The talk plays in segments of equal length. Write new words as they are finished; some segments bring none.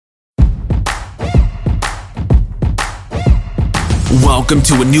Welcome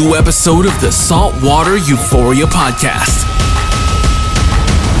to a new episode of the Saltwater Euphoria Podcast.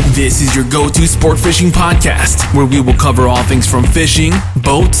 This is your go-to sport fishing podcast, where we will cover all things from fishing,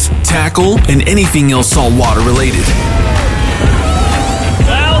 boats, tackle, and anything else saltwater related.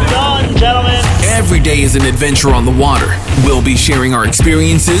 Well done, gentlemen. Every day is an adventure on the water. We'll be sharing our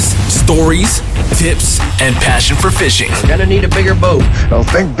experiences, stories, tips, and passion for fishing. Gonna need a bigger boat. Well,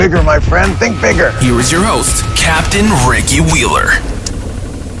 think bigger, my friend. Think bigger. Here is your host, Captain Ricky Wheeler.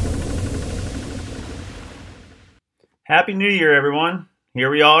 Happy New Year, everyone.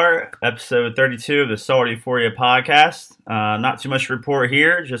 Here we are, episode 32 of the Saltwater Euphoria Podcast. Not too much to report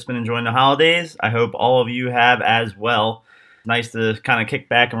here. Just been enjoying the holidays. I hope all of you have as well. Nice to kind of kick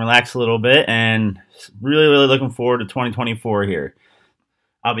back and relax a little bit, and really looking forward to 2024 here.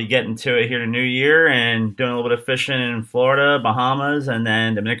 I'll be getting to it here in the new year and doing a little bit of fishing in Florida, Bahamas, and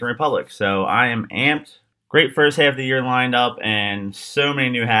then Dominican Republic. So I am amped. Great first half of the year lined up and so many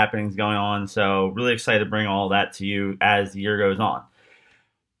new happenings going on. So really excited to bring all that to you as the year goes on.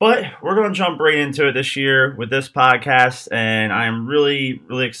 But we're going to jump right into it this year with this podcast. And I'm really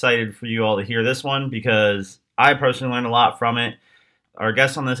excited for you all to hear this one because I personally learned a lot from it. Our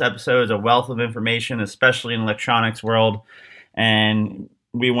guest on this episode is a wealth of information, especially in electronics world. And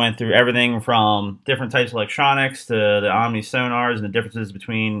we went through everything from different types of electronics to the Omni sonars and the differences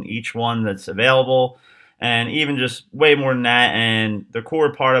between each one that's available, and even just way more than that. And the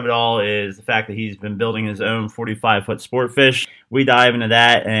core part of it all is the fact that he's been building his own 45-foot sport fish. We dive into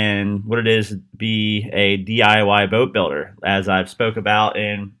that and what it is to be a DIY boat builder, as I've spoke about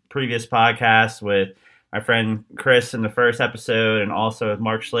in previous podcasts with my friend Chris in the first episode, and also with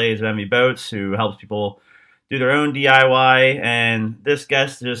Mark Slaves of MV Boats, who helps people do their own DIY. And this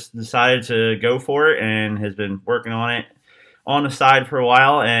guest just decided to go for it and has been working on it on the side for a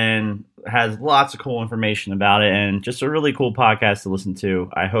while and has lots of cool information about it, and just a really cool podcast to listen to.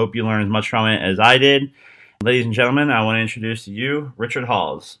 I hope you learn as much from it as I did. Ladies and gentlemen, I want to introduce to you Richard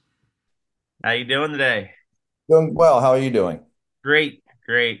Hawse. How you doing today? Doing well. How are you doing? Great.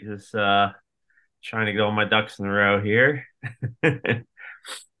 Just trying to get all my ducks in a row here. So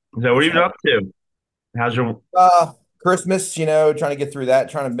what have you been up to? How's your Christmas, trying to get through that,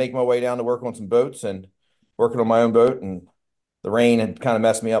 trying to make my way down to work on some boats and working on my own boat. And the rain had kind of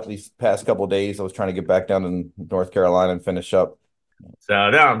messed me up these past couple of days. I was trying to get back down to North Carolina and finish up.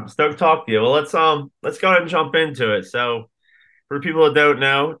 So no, I'm stoked to talk to you. Well, let's go ahead and jump into it. So for people that don't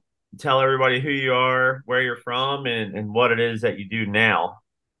know, tell everybody who you are, where you're from, and what it is that you do now.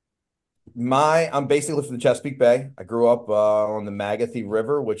 I'm basically from the Chesapeake Bay. I grew up on the Magathie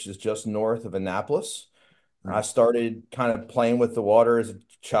River, which is just north of Annapolis. I started kind of playing with the water as a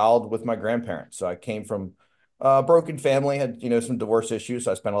child with my grandparents. So I came from a broken family, had, some divorce issues.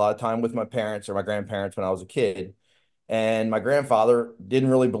 So I spent a lot of time with my parents or my grandparents when I was a kid. And my grandfather didn't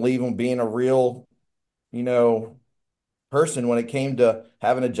really believe in being a real, person when it came to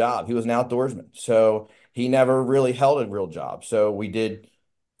having a job. He was an outdoorsman. So he never really held a real job. So we did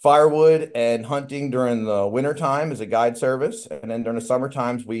firewood and hunting during the wintertime as a guide service. And then during the summer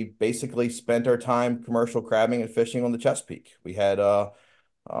times, we basically spent our time commercial crabbing and fishing on the Chesapeake. We had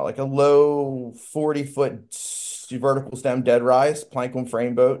like a low 40-foot vertical stem dead rise plank-on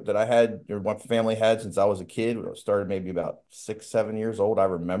frame boat that I had, or my family had since I was a kid. I started maybe about 6-7 years old. I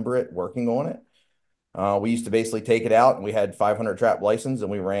remember it, working on it. We used to basically take it out, and we had 500 trap license,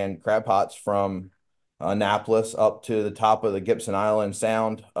 and we ran crab pots from Annapolis up to the top of the Gibson Island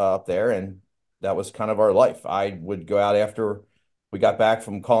Sound up there, and that was kind of our life. I would go out after we got back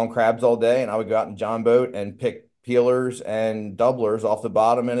from calling crabs all day, and I would go out in a john boat and pick peelers and doublers off the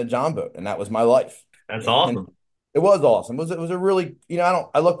bottom in a john boat, and that was my life. That's awesome. And it was awesome. It was a really,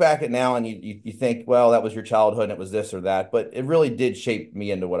 I look back at now and you think, well, that was your childhood and it was this or that, but it really did shape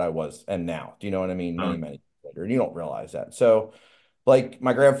me into what I was and now. Do you know what I mean? Many years later, and you don't realize that. So, like,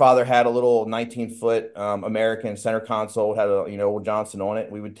 my grandfather had a little 19-foot American center console, had a old Johnson on it.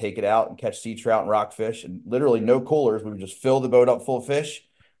 We would take it out and catch sea trout and rockfish, and literally no coolers. We would just fill the boat up full of fish,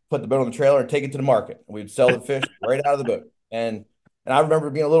 put the boat on the trailer, and take it to the market. We'd sell the fish right out of the boat. And I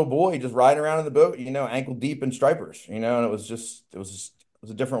remember being a little boy just riding around in the boat, ankle deep in stripers, and it was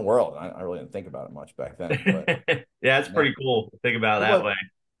a different world. I really didn't think about it much back then. But, yeah, it's pretty cool to think about it that way.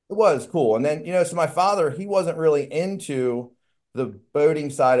 It was cool. And then, so my father, he wasn't really into the boating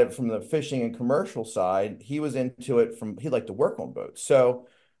side of it from the fishing and commercial side. He was into it he liked to work on boats. So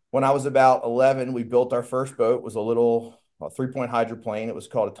when I was about 11, we built our first boat. It was a little 3-point hydroplane. It was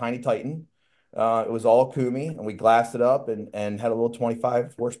called a Tiny Titan. It was all Kumi, and we glassed it up and had a little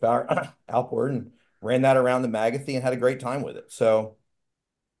 25 horsepower outboard and ran that around the Magathie and had a great time with it. So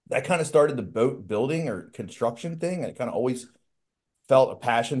that kind of started the boat building or construction thing. I kind of always felt a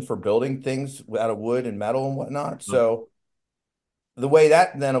passion for building things out of wood and metal and whatnot. Uh, So the way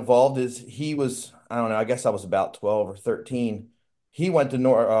that then evolved is he was, I don't know, I guess I was about 12 or 13. He went to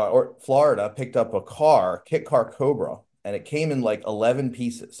or Florida, picked up a car, kit car Cobra, and it came in like 11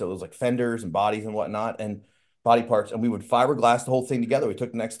 pieces. So it was like fenders and bodies and whatnot and body parts. And we would fiberglass the whole thing together. We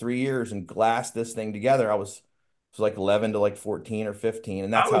took the next 3 years and glassed this thing together. I was like 11 to like 14 or 15.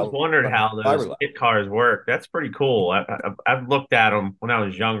 And I that's always how wondered I learned how those fiberglass. kit cars work. That's pretty cool. I've looked at them when I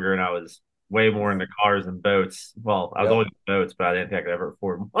was younger, and I was way more into cars and boats. Well, I was Yep. always into boats, but I didn't think I could ever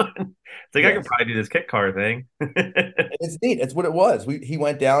afford one. It's like I could Yes. probably do this kit car thing. It's neat. It's what it was. He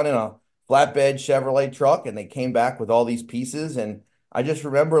went down in a flatbed Chevrolet truck and they came back with all these pieces. And I just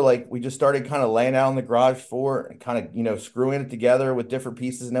remember like we just started kind of laying out on the garage floor and kind of, screwing it together with different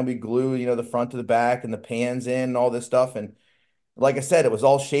pieces. And then we glue, the front to the back and the pans in and all this stuff. And like I said, it was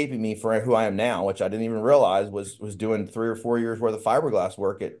all shaping me for who I am now, which I didn't even realize was doing 3 or 4 years worth of fiberglass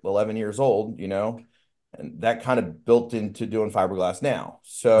work at 11 years old, and that kind of built into doing fiberglass now.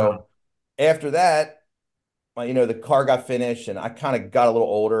 So after that, the car got finished and I kind of got a little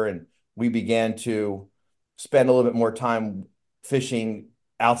older and we began to spend a little bit more time fishing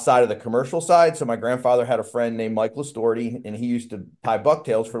outside of the commercial side. So my grandfather had a friend named Mike Listorti and he used to tie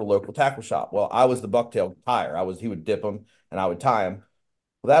bucktails for the local tackle shop. Well, I was the bucktail tyer. He would dip them and I would tie them.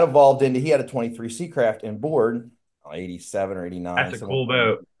 Well, that evolved into, he had a 23 Seacraft inboard, 87 or That's 89, a something like cool that.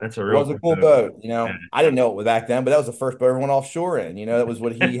 boat. That's a It real was a cool cool boat. boat. Yeah. I didn't know it back then, but that was the first boat everyone offshore in. That was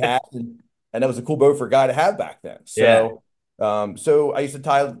what he had, and that was a cool boat for a guy to have back then. Yeah. So I used to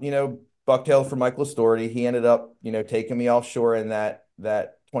tie, bucktails for Michael Storty. He ended up, taking me offshore in that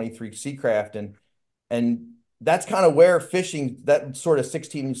 23 Seacraft, and that's kind of where fishing, that sort of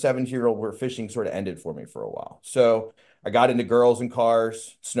 16, 17-year-old where fishing sort of ended for me for a while. So I got into girls and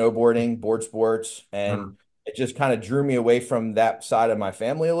cars, snowboarding, board sports, Uh, and it just kind of drew me away from that side of my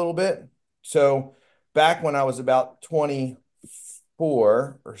family a little bit. So back when I was about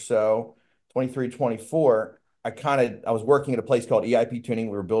 24 or so, 23, 24, I was working at a place called EIP Tuning.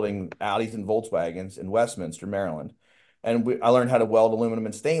 We were building Audis and Volkswagens in Westminster, Maryland. And I learned how to weld aluminum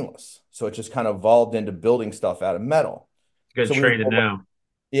and stainless. So it just kind of evolved into building stuff out of metal. Good So we would trade to know.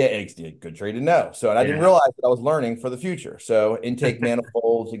 yeah, it's a good trade to know. So, and I didn't Yeah. realize that I was learning for the future. So, intake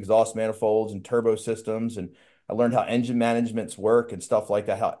manifolds, exhaust manifolds, and turbo systems. And I learned how engine managements work and stuff like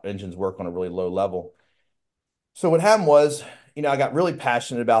that, how engines work on a really low level. So, what happened was, I got really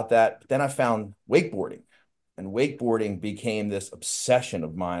passionate about that. But then I found wakeboarding, and wakeboarding became this obsession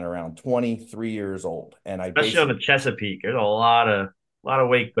of mine around 23 years old. And I Especially on the basically, Chesapeake. There's a lot of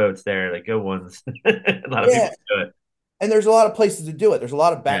wake boats there, like good ones. A lot of people yeah, do it. and there's a lot of places to do it. There's a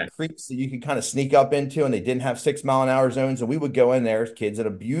lot of Yeah. back creeks that you could kind of sneak up into, and they didn't have 6 mile an hour zones. And we would go in there as kids and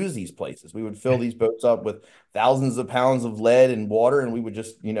abuse these places. We would fill these boats up with thousands of pounds of lead and water, and we would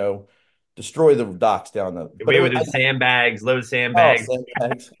just, destroy the docks down the. But We it was would do sandbags, load oh, sandbags.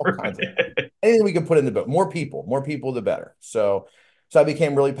 sandbags, all kinds of things. Anything we could put in the boat. More people, the better. So I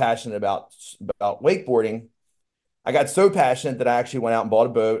became really passionate about wakeboarding. I got so passionate that I actually went out and bought a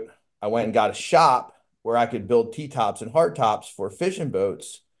boat. I went and got a shop where I could build T-tops and hard tops for fishing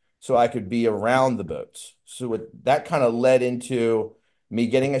boats so I could be around the boats. That kind of led into me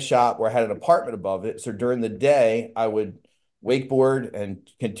getting a shop where I had an apartment above it. So during the day, I would wakeboard and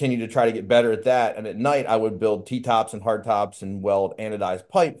continue to try to get better at that. And at night, I would build T-tops and hard tops and weld anodized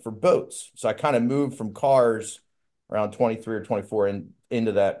pipe for boats. So I kind of moved from cars around 23 or 24 and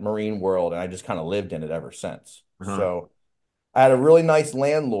into that marine world. And I just kind of lived in it ever since. Uh-huh. So I had a really nice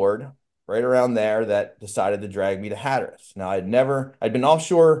landlord right around there that decided to drag me to Hatteras. Now I'd been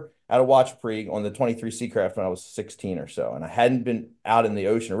offshore at a watch prig on the 23 Seacraft when I was 16 or so. And I hadn't been out in the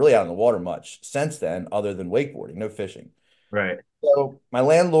ocean or really out in the water much since then, other than wakeboarding, no fishing. Right. So my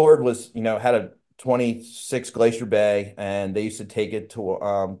landlord had a 26 Glacier Bay, and they used to take it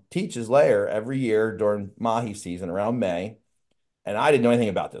to teach his layer every year during mahi season around May. And I didn't know anything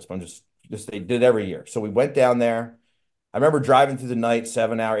about this, but they did it every year. So we went down there. I remember driving through the night,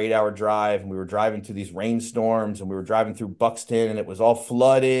 7 hour, 8 hour drive, and we were driving through these rainstorms, and we were driving through Buxton, and it was all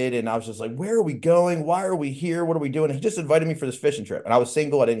flooded. And I was just like, where are we going? Why are we here? What are we doing? And he just invited me for this fishing trip, and I was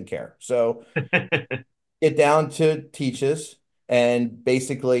single. I didn't care. So get down to Teach's and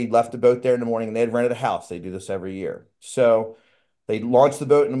basically left the boat there in the morning. And they had rented a house. They do this every year. So they launched the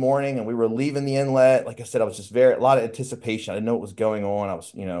boat in the morning and we were leaving the inlet. Like I said, I was just a lot of anticipation. I didn't know what was going on. I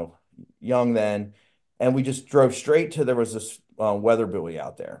was, young then. And we just drove straight to, there was this weather buoy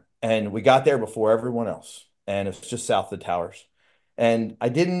out there. And we got there before everyone else. And it's just south of the towers. And I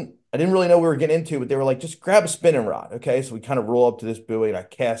didn't really know what we were getting into, but they were like, just grab a spinning rod. Okay. So we kind of roll up to this buoy and I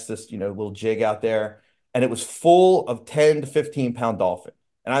cast this, little jig out there. and it was full of 10 to 15 pound dolphin.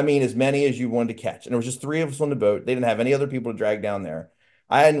 And I mean, as many as you wanted to catch. And there was just three of us on the boat. They didn't have any other people to drag down there.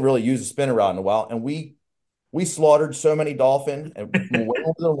 I hadn't really used a spinner rod in a while. And we slaughtered so many dolphin and way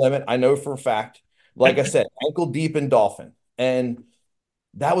over the limit. I know for a fact, like I said, ankle deep in dolphin. And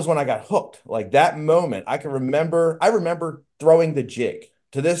that was when I got hooked. Like that moment, I remember throwing the jig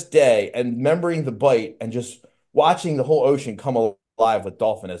to this day and remembering the bite and just watching the whole ocean come alive with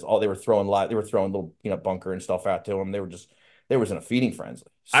dolphin as all they were throwing live. They were throwing little peanut bunker and stuff out to them. They was in a feeding frenzy.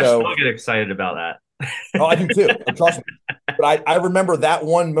 I So, still get excited about that. oh, I do too. Trust me. But I remember that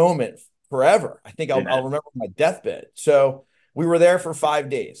one moment forever. I think Yeah. I'll remember my deathbed. So we were there for 5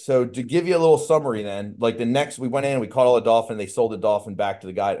 days. So to give you a little summary, then, like we went in, we caught all the dolphin. They sold the dolphin back to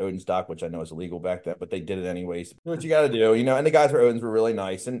the guy at Odin's Dock, which I know is illegal back then, but they did it anyways. Do what you got to do, And the guys at Odin's were really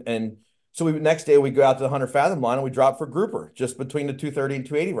nice. And so next day we go out to the 100 fathom line and we drop for grouper just between the 230 and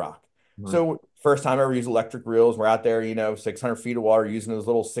 280 rock. So first time I ever used electric reels. We're out there, 600 feet of water using those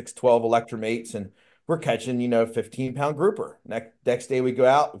little 612 Electromates, and we're catching, 15-pound grouper. Next day we go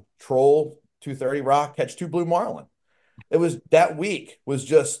out, troll 230 rock, catch 2 blue marlin. It was that week was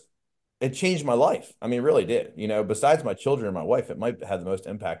just, it changed my life. I mean, it really did. Besides my children and my wife, it might have the most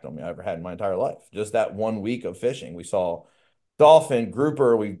impact on me I ever had in my entire life. Just that 1 week of fishing. We saw dolphin,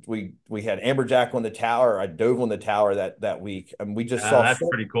 grouper. We had amberjack on the tower. I dove on the tower that week, and we just saw. That's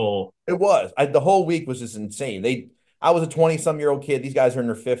pretty cool. It was. The whole week was just insane. I was a 20-some-year-old kid. These guys are in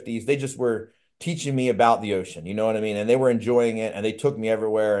their 50s. They just were teaching me about the ocean. You know what I mean? And they were enjoying it, and they took me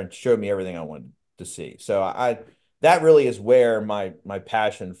everywhere and showed me everything I wanted to see. So that really is where my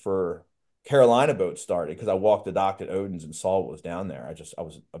passion for Carolina boats started, because I walked the dock at Odin's and saw what was down there. I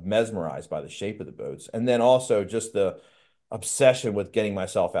was mesmerized by the shape of the boats, and then also just the obsession with getting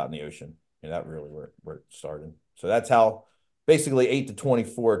myself out in the ocean. That really where it started. So that's how basically 8 to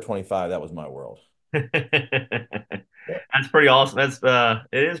 24, 25, that was my world. That's pretty awesome. It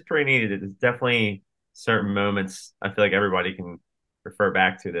is pretty neat. It's definitely certain moments I feel like everybody can refer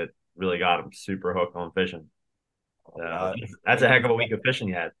back to that really got them super hooked on fishing. That's a heck of a week of fishing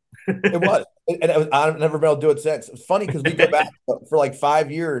you had. It was. And I've never been able to do it since. It's funny because we go back for like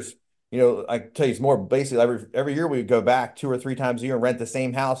 5 years. I tell you, it's more basically every year we would go back 2 or 3 times a year and rent the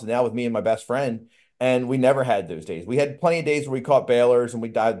same house. And now with me and my best friend, and we never had those days. We had plenty of days where we caught bailers and we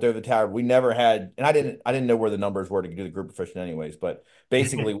dove the tower. We never had, and I didn't know where the numbers were to do the group fishing anyways. But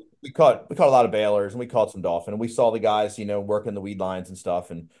basically, we caught a lot of bailers and we caught some dolphin. And we saw the guys, working the weed lines and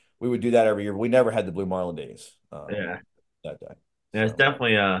stuff. And we would do that every year. We never had the blue marlin days. Yeah, that day. Yeah, it's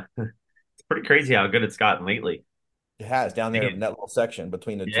definitely it's pretty crazy how good it's gotten lately. It has down there in that little section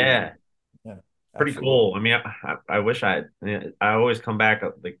between the two. Yeah, pretty cool. I mean, I wish I always come back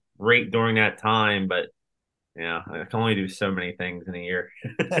like right during that time, but I can only do so many things in a year.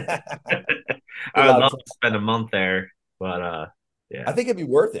 I would love to spend a month there, but yeah, I think it'd be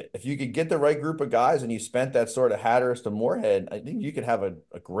worth it if you could get the right group of guys and you spent that sort of Hatteras to Moorhead. I think you could have a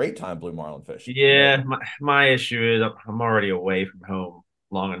great time blue marlin fishing. Yeah, my issue is I'm already away from home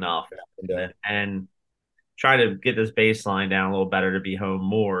long enough, and try to get this baseline down a little better to be home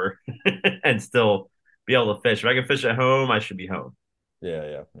more and still be able to fish. If I can fish at home, I should be home.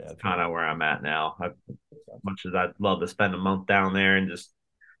 Yeah. That's kind of where I'm at now. As much as I'd love to spend a month down there and just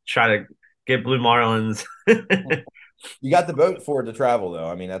try to get blue marlins. You got the boat for it to travel, though.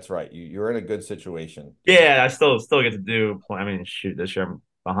 I mean, that's right. You're in a good situation. Yeah, I still get to do. I mean, shoot, this year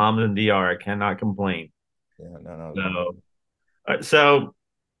Bahamas and DR, I cannot complain. Yeah, no. So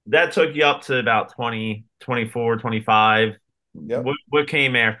that took you up to about 20, 24, 25. Yep. What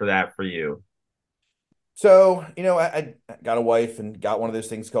came after that for you? So, I got a wife and got one of those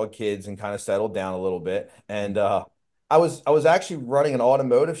things called kids and kind of settled down a little bit. And I was actually running an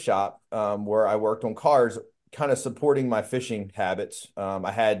automotive shop where I worked on cars, kind of supporting my fishing habits.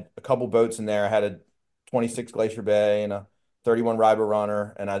 I had a couple boats in there. I had a 26 Glacier Bay and a 31 Riber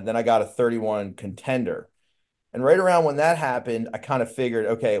Runner, and then I got a 31 Contender. And right around when that happened, I kind of figured,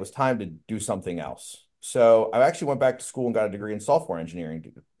 okay, it was time to do something else. So I actually went back to school and got a degree in software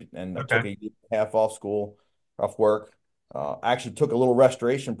engineering, and I took a year and a half off school, off work. I actually took a little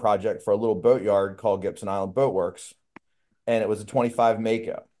restoration project for a little boatyard called Gibson Island Boat Works, and it was a 25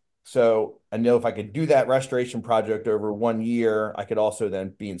 Mako. So I know if I could do that restoration project over 1 year, I could also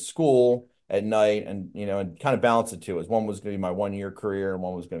then be in school at night and and kind of balance the two. As one was going to be my 1 year career and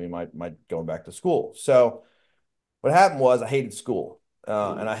one was going to be my going back to school. So what happened was I hated school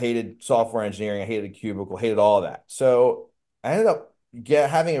and I hated software engineering. I hated a cubicle, hated all of that. So I ended up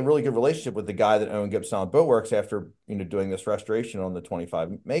having a really good relationship with the guy that owned Gibson Island Boat Works after doing this restoration on the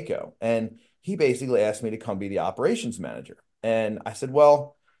 25 Mako, and he basically asked me to come be the operations manager. And I said,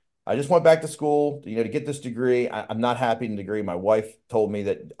 well, I just went back to school, to get this degree. I'm not happy in the degree. My wife told me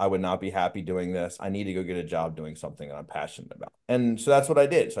that I would not be happy doing this. I need to go get a job doing something that I'm passionate about. And so that's what I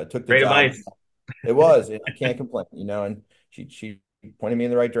did. So I took the Great job. advice. It was, I can't complain, and she pointed me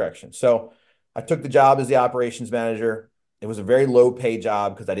in the right direction. So I took the job as the operations manager. It was a very low pay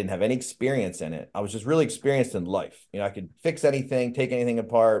job because I didn't have any experience in it. I was just really experienced in life. I could fix anything, take anything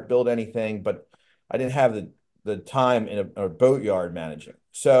apart, build anything, but I didn't have the time in a boat yard managing.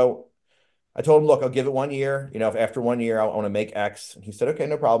 So I told him, look, I'll give it 1 year. If after 1 year I want to make X. And he said, okay,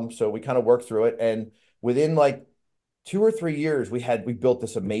 no problem. So we kind of worked through it. And within like 2 or 3 years, we built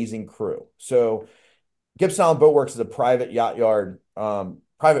this amazing crew. So Gibson Island Boat Works is a private yacht yard,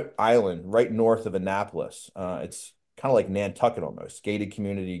 private island right north of Annapolis. It's kind of like Nantucket almost, gated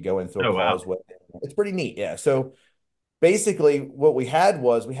community, go in through a Oh, wow. causeway. It's pretty neat. Yeah. So basically what we had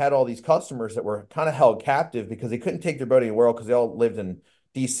all these customers that were kind of held captive because they couldn't take their boat anywhere because they all lived in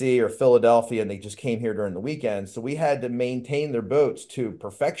DC or Philadelphia and they just came here during the weekend. So we had to maintain their boats to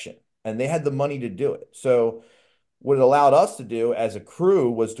perfection and they had the money to do it. So what it allowed us to do as a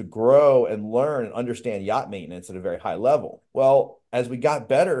crew was to grow and learn and understand yacht maintenance at a very high level. Well, as we got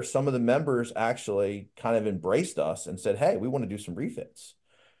better, some of the members actually kind of embraced us and said, hey, we want to do some refits.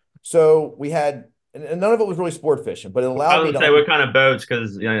 So we had, and none of it was really sport fishing, but it I allowed me would to say what kind of boats,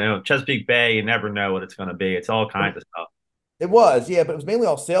 because Chesapeake Bay, you never know what it's going to be. It's all kinds of stuff. It was, yeah, but it was mainly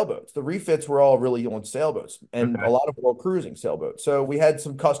all sailboats. The refits were all really on sailboats, and a Okay. lot of them were cruising sailboats. So we had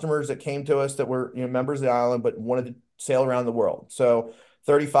some customers that came to us that were, members of the island, but wanted to sail around the world. So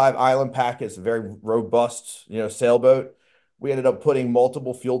 35 island packets, a very robust, sailboat. We ended up putting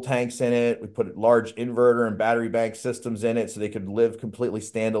multiple fuel tanks in it. We put large inverter and battery bank systems in it so they could live completely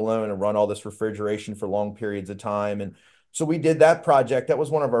standalone and run all this refrigeration for long periods of time. And so we did that project. That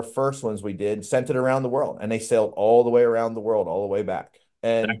was one of our first ones we did, sent it around the world, and they sailed all the way around the world, all the way back.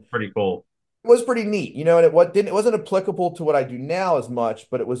 That's And pretty cool. it was pretty neat, and it wasn't applicable to what I do now as much,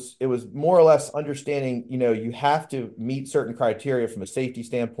 but it was more or less understanding, you have to meet certain criteria from a safety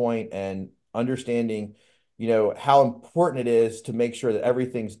standpoint and understanding, how important it is to make sure that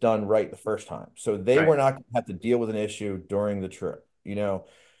everything's done right the first time. So they Right. were not going to have to deal with an issue during the trip.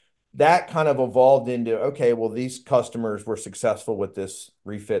 That kind of evolved into, okay, well, these customers were successful with this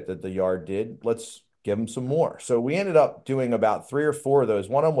refit that the yard did. Let's give them some more. So we ended up doing about 3 or 4 of those.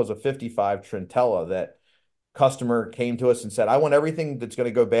 One of them was a 55 Trentella that customer came to us and said, I want everything that's going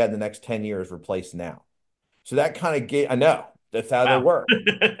to go bad in the next 10 years replaced now. So that kind of I know that's how they Wow. work.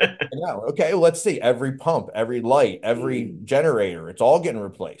 I know. Okay, well, let's see. Every pump, every light, every generator, it's all getting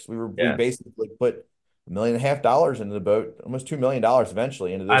replaced. We Yeah. basically put $1.5 million into the boat, almost $2 million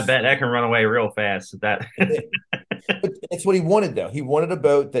eventually into I this. bet that can run away real fast. That. But it's what he wanted, though. He wanted a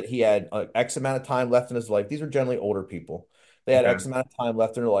boat that he had X amount of time left in his life. These are generally older people. They had Okay. X amount of time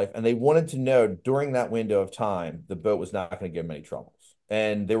left in their life, and they wanted to know during that window of time the boat was not going to give them any troubles.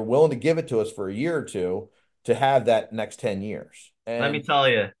 And they were willing to give it to us for a year or two to have that next 10 years. Let me And tell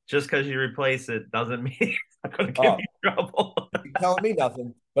you, just because you replace it doesn't mean it's not going to give oh, you trouble. you're telling me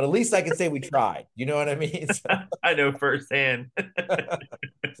nothing, but at least I can say we tried. You know what I mean? So, I know firsthand.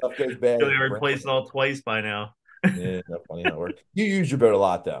 stuff goes bad. They replaced it all twice by now. Yeah, that's funny how it works. You use your boat a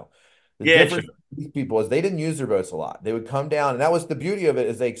lot, though. The Yeah, true. difference with these people is they didn't use their boats a lot. They would come down, and that was the beauty of it,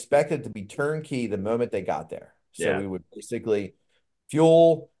 is they expected it to be turnkey the moment they got there. So Yeah. we would basically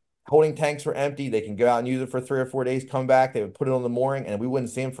fuel, holding tanks were empty. They can go out and use it for 3 or 4 days, come back, they would put it on the mooring, and we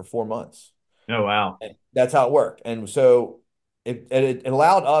wouldn't see them for 4 months. Oh, wow. And that's how it worked. And so it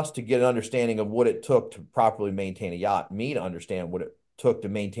allowed us to get an understanding of what it took to properly maintain a yacht, me to understand what it took to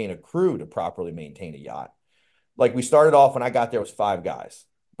maintain a crew to properly maintain a yacht. Like we started off when I got there was 5 guys.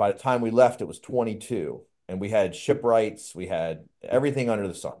 By the time we left, it was 22. And we had shipwrights, we had everything under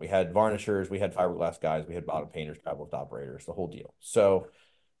the sun. We had varnishers, we had fiberglass guys, we had bottom painters, travel lift operators, the whole deal. So,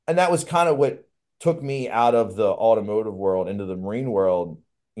 and that was kind of what took me out of the automotive world into the marine world,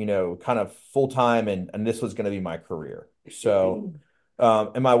 kind of full time. And this was going to be my career. So,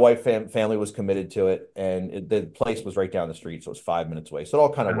 and my wife family was committed to it, and the place was right down the street, so it was 5 minutes away. So it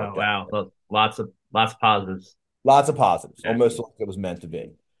all kind of Oh, worked out. wow. Well, lots of positives. Lots of positives, Yeah. almost like it was meant to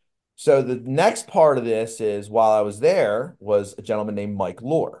be. So the next part of this is while I was there was a gentleman named Mike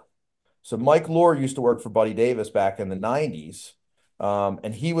Lohr. So Mike Lohr used to work for Buddy Davis back in the 90s.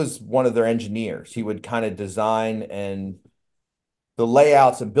 And he was one of their engineers. He would kind of design and the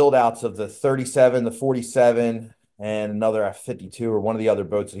layouts and build outs of the 37, the 47, and another F-52 or one of the other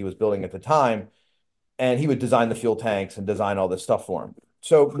boats that he was building at the time. And he would design the fuel tanks and design all this stuff for him.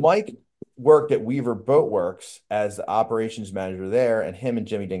 So Mike worked at Weaver Boat Works as the operations manager there, and him and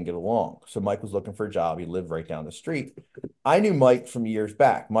Jimmy didn't get along. So Mike was looking for a job. He lived right down the street. I knew Mike from years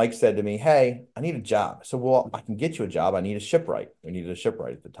back. Mike said to me, "Hey, I need a job." I said, "Well, I can get you a job. I need a shipwright." We needed a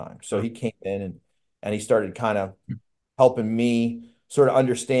shipwright at the time. So he came in and he started kind of helping me sort of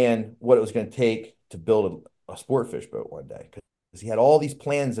understand what it was going to take to build a sport fish boat one day. Because he had all these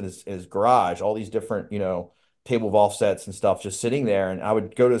plans in his garage, all these different, table of offsets and stuff just sitting there. And I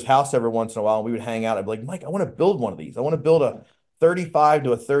would go to his house every once in a while and we would hang out. I'd be like, "Mike, I want to build one of these. I want to build a 35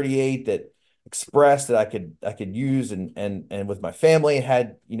 to a 38 that express that I could use and with my family. It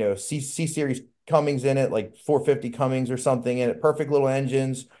had, C series Cummings in it, like 450 Cummings or something in it, perfect little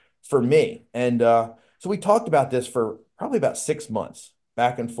engines for me." And so we talked about this for probably about 6 months,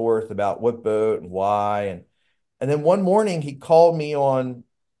 back and forth about what boat and why. And then one morning he called me on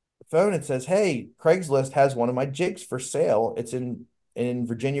phone and says, "Hey, Craigslist has one of my jigs for sale. It's in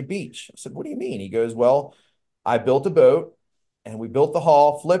Virginia Beach." I said, "What do you mean?" He goes, "Well, I built a boat and we built the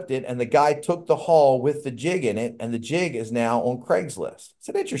hull, flipped it, and the guy took the hull with the jig in it, and the jig is now on Craigslist." I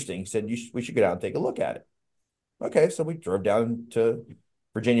said, "Interesting." He said, "We should go down and take a look at it." Okay, so we drove down to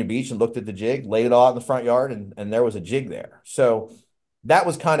Virginia Beach and looked at the jig, laid it all out in the front yard, and there was a jig there. So that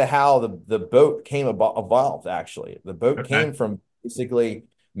was kind of how the boat evolved, actually. The boat came from basically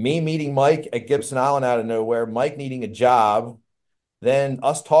me meeting Mike at Gibson Island out of nowhere, Mike needing a job, then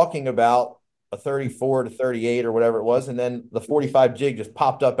us talking about a 34 to 38 or whatever it was, and then the 45 jig just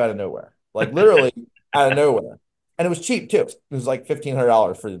popped up out of nowhere, like literally out of nowhere. And it was cheap too. It was like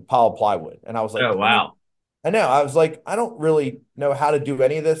 $1,500 for the pile of plywood. And I was like, Oh, wow. I know. I was like, "I don't really know how to do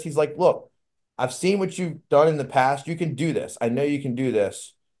any of this." He's like, "Look, I've seen what you've done in the past. You can do this. I know you can do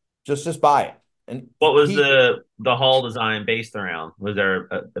this. Just buy it." And What was he the hull design based around? Was there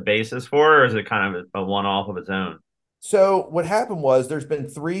a basis for it, or is it kind of a one-off of its own? So what happened was there's been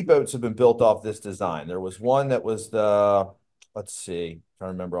three boats have been built off this design. There was one that was let's see, trying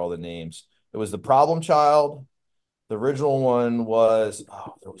to remember all the names. It was the Problem Child. The original one was,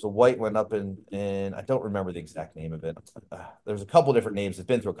 there was a white one up in I don't remember the exact name of it. There's a couple different names. It's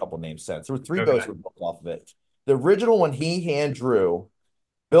been through a couple names since. There were three boats Okay. that were built off of it. The original one he hand drew,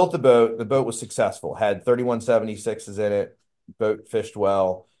 built the boat. The boat was successful. Had 3176s in it. Boat fished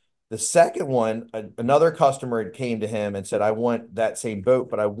well. The second one, another customer came to him and said, "I want that same boat,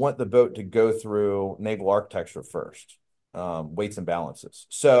 but I want the boat to go through naval architecture first, weights and balances."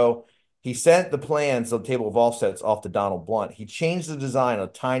 So he sent the plans, the table of offsets, off to Donald Blunt. He changed the design a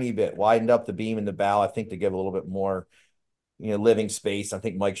tiny bit, widened up the beam in the bow, I think, to give a little bit more, living space. I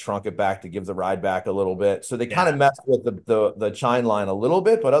think Mike shrunk it back to give the ride back a little bit. So they kind Yeah. of messed with the chine line a little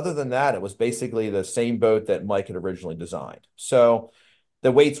bit, but other than that, it was basically the same boat that Mike had originally designed. So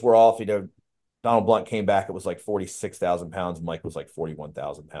the weights were off. Donald Blunt came back, it was like 46,000 pounds. Mike was like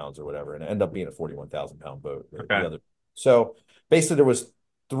 41,000 pounds or whatever, and it ended up being a 41,000 pound boat. Okay. So basically, there was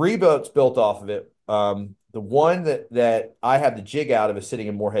three boats built off of it. The one that I have the jig out of is sitting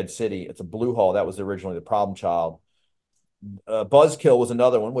in Morehead City. It's a blue hull. That was originally the Problem Child. Buzzkill was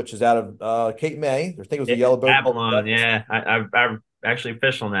another one, which is out of Cape May. I think it was a Yeah, yellow boat called Avalon. Yeah, I've actually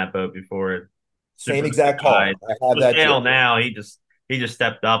fished on that boat before. same Super good exact guy. hull. I have For that jig. sale now. He just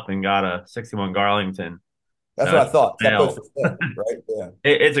stepped up and got a 61 Garlington. That's So what it's I thought. for That boat's sale. for sale, right? Yeah.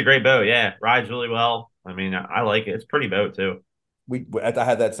 It's a great boat. Yeah, rides really well. I mean, I like it. It's a pretty boat too. I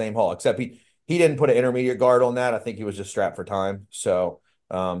had that same hull, except he didn't put an intermediate guard on that. I think he was just strapped for time. So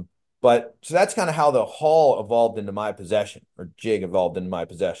that's kind of how the hull evolved into my possession, or jig evolved into my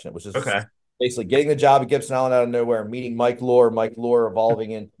possession. It was just Okay. basically getting the job at Gibson Island out of nowhere, meeting Mike Lore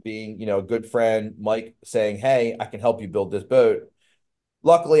evolving into being, a good friend. Mike saying, "Hey, I can help you build this boat."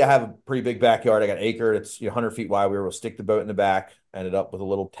 Luckily, I have a pretty big backyard. I got an acre. It's 100 feet wide. We were able to stick the boat in the back. Ended up with a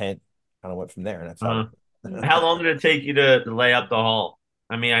little tent. Kind of went from there, and that's Uh-huh. how. How long did it take you to lay up the hull?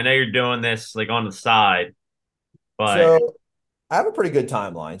 I mean, I know you're doing this like on the side, but So I have a pretty good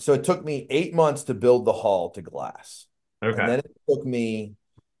timeline. So it took me 8 months to build the hull to glass. And okay. then it took me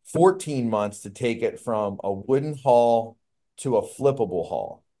 14 months to take it from a wooden hull to a flippable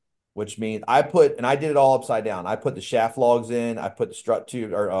hull, which means and I did it all upside down. I put the shaft logs in, I put the strut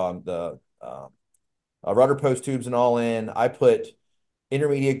tube or the rudder post tubes and all in. I put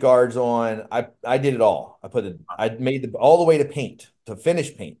intermediate guards on. I did it all. I made all the way to paint, to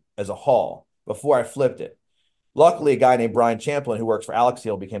finish paint as a hull before I flipped it. Luckily, a guy named Brian Champlin, who works for Alex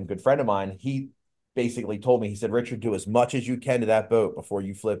Seal, became a good friend of mine. He basically told me, he said, "Richard, do as much as you can to that boat before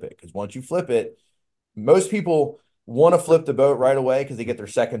you flip it. Because once you flip it, most people want to flip the boat right away because they get their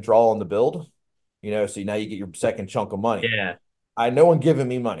second draw on the build. So now you get your second chunk of money. Yeah. No one giving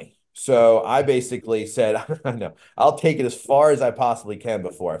me money. So I basically said, I know, I'll take it as far as I possibly can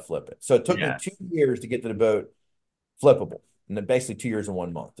before I flip it. So it took me Yeah. 2 years to get to the boat flippable, and then basically 2 years and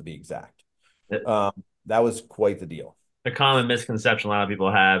 1 month to be exact. The, That was quite the deal. the common misconception a lot of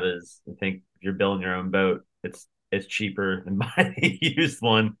people have is they think if you're building your own boat, it's cheaper than buying a used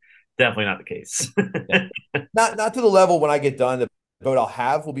one. Definitely not the case. Yeah. Not to the level when I get done, the boat I'll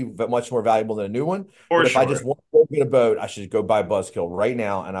have will be much more valuable than a new one. For But if I sure. just want to go get a boat, I should go buy Buzzkill right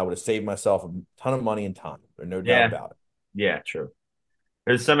now, and I would have saved myself a ton of money and time. There's no doubt Yeah. about it. Yeah, true.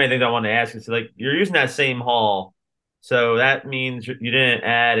 There's so many things I wanted to ask you. So, like, you're using that same hull, so that means you didn't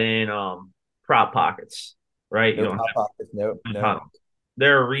add in prop pockets, right? You No don't top pockets. No, have no. prop.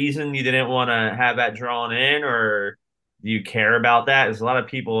 There a reason you didn't want to have that drawn in, or do you care about that? There's a lot of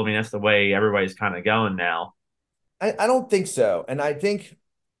people. I mean, that's the way everybody's kind of going now. I don't think so. And I think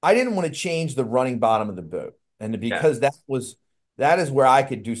I didn't want to change the running bottom of the boat. And Yeah. because that is where I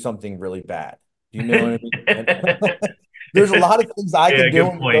could do something really bad. Do you know what I mean? And there's a lot of things I Yeah, can do good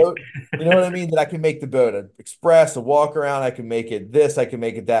on the point. boat. You know what I mean? That I can make the boat an express, a walk around. I can make it this, I can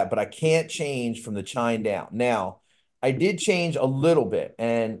make it that, but I can't change from the chine down. Now, I did change a little bit.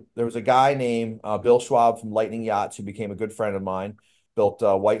 And there was a guy named Bill Schwab from Lightning Yachts who became a good friend of mine, built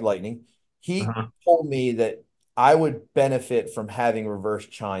White Lightning. He Uh-huh. told me that I would benefit from having reverse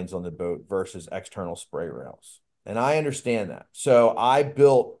chines on the boat versus external spray rails. And I understand that. So I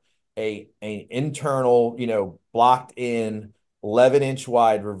built an internal, blocked in 11-inch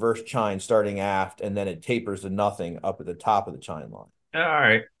wide reverse chine starting aft, and then it tapers to nothing up at the top of the chine line. All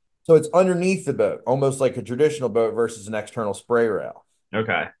right. So it's underneath the boat, almost like a traditional boat versus an external spray rail.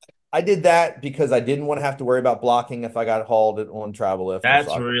 Okay. I did that because I didn't want to have to worry about blocking if I got hauled on travel lift or That's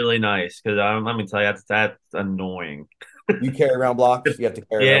sock. really nice because let me tell you, that's annoying. You carry around blocks. You have to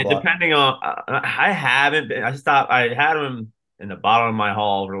carry Yeah, around blocks. depending on, I haven't been, I stopped, I had them in the bottom of my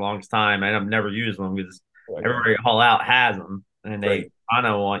haul for the longest time, and I've never used them because Okay, everybody haul out has them, and they great. kind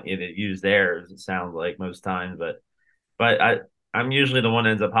of want you to use theirs, it sounds like most times, but I'm usually the one that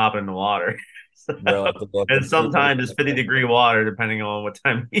ends up hopping in the water. So, Really like to look and and see what sometimes it's 50-degree water depending on what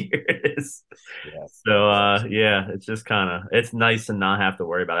time of year it is. yeah, So, yes. yeah, it's just it's nice to not have to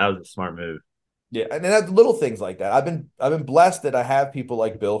worry about it. That was a smart move. Yeah, and then little things like that. I've been blessed that I have people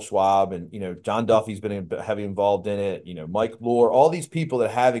like Bill Schwab and John Duffy's been heavy involved in it. Mike Lure, all these people that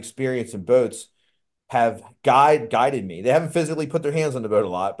have experience in boats have guided me. They haven't physically put their hands on the boat a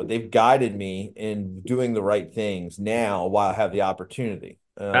lot, but they've guided me in doing the right things now while I have the opportunity.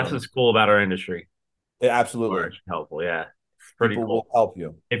 That's what's cool about our industry. Or Absolutely, it's helpful, yeah. It's pretty people will cool. help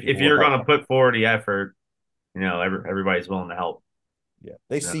you. If People will you're help. gonna put forward the effort, everybody's willing to help. Yeah,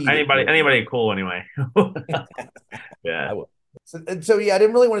 they Yeah. see that Anybody cool anyway. Yeah. I will. So yeah, I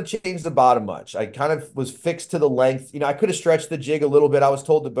didn't really want to change the bottom much. I kind of was fixed to the length. I could have stretched the jig a little bit. I was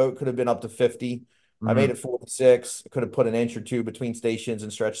told the boat could have been up to 50. I made Mhm. it 46. I could have put an inch or two between stations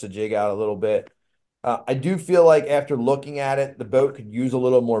and stretched the jig out a little bit. I do feel like after looking at it, the boat could use a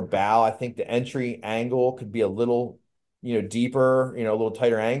little more bow. I think the entry angle could be a little, deeper, a little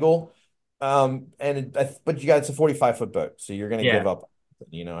tighter angle. But it's a 45-foot boat, so you're going to Yeah, give up.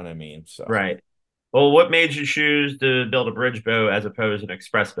 You know what I mean? So. right. Well, what made you choose to build a bridge boat as opposed to an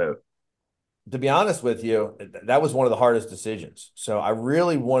express boat? To be honest with you, that was one of the hardest decisions. So I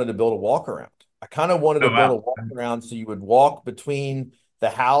really wanted to build a walk around. I kind of wanted Oh to build a wow. walk around so you would walk between the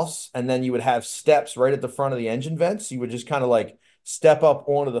house and then you would have steps right at the front of the engine vents. You would just kind of like step up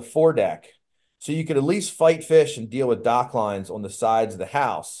onto the foredeck. So you could at least fight fish and deal with dock lines on the sides of the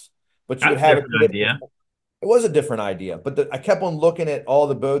house, but you would That's a have a different traditional. idea. It was a different idea, but I kept on looking at all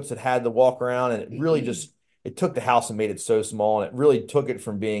the boats that had the walk around, and it really just it took the house and made it so small, and it really took it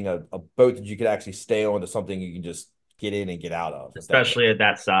from being a boat that you could actually stay on to something you can just get in and get out of, if that makes Especially at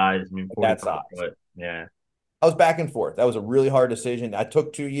that size. I mean, that 45 size. foot. Yeah. I was back and forth. That was a really hard decision. I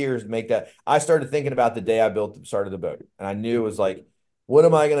took 2 years to make that. I started thinking about the day I started the boat, and I knew it was like, what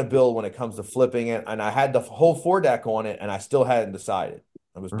am I going to build when it comes to flipping it? And I had the whole foredeck on it, and I still hadn't decided.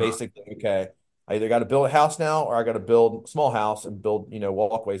 I was Uh-huh. basically okay. I either got to build a house now, or I got to build a small house and build,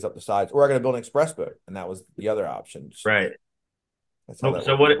 walkways up the sides, or I got to build an express boat, and that was the other option. Right. That's how that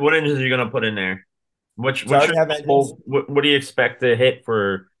So worked out. what engines are you gonna put in there? So I What's your already have engines. goal? What do you expect to hit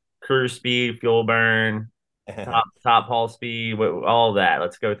for cruise speed, fuel burn, top haul speed, all of that?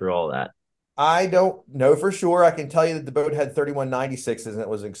 Let's go through all that. I don't know for sure. I can tell you that the boat had 3196s and it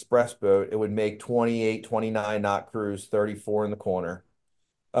was an express boat. It would make 28, 29 knot cruise, 34 in the corner.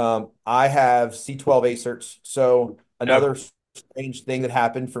 I have C12 acerts. So Okay. another strange thing that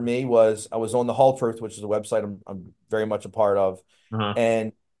happened for me was I was on the Hull Truth, which is a website I'm very much a part of. Uh-huh.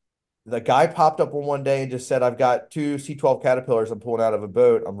 And the guy popped up one day and just said, I've got two C12 Caterpillars I'm pulling out of a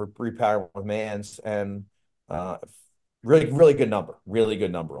boat. I'm repowering with Mans, and uh, really, really good number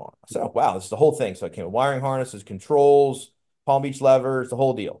on it. So, wow, this is the whole thing. So it came with wiring harnesses, controls, Palm Beach levers, the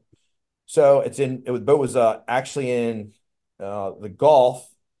whole deal. So boat was actually in the Gulf.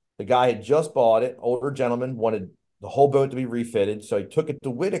 The guy had just bought it, older gentleman, wanted the whole boat to be refitted. So he took it to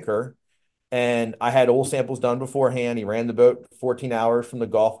Whitaker, and I had oil samples done beforehand. He ran the boat 14 hours from the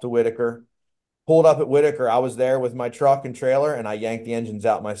Gulf to Whitaker. Pulled up at Whitaker. I was there with my truck and trailer, and I yanked the engines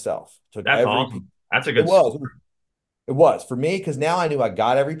out myself. Took That's every awesome. That's a it good was. score. It was for me because now I knew I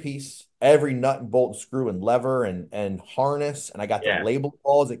got every piece, every nut and bolt and screw and lever and harness, and I got the Yeah. label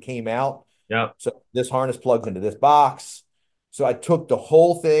all as it came out. Yep. So this harness plugs into this box. So I took the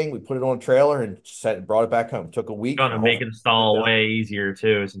whole thing, we put it on a trailer and brought it back home. Took a week. Gonna make install way easier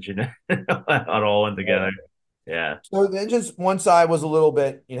too, since you know it all went together. Yeah. So the engine's one side was a little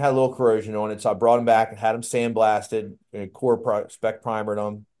bit, had a little corrosion on it. So I brought them back and had them sandblasted, spec primered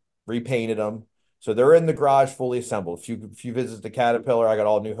them, repainted them. So they're in the garage fully assembled. If you visit the Caterpillar, I got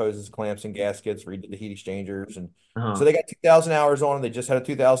all new hoses, clamps, and gaskets, redid the heat exchangers. And so they got 2,000 hours on them. They just had a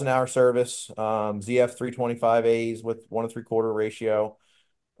 2,000-hour service, ZF 325As with 1 3/4 ratio.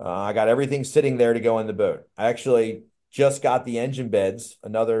 I got everything sitting there to go in the boat. I actually just got the engine beds.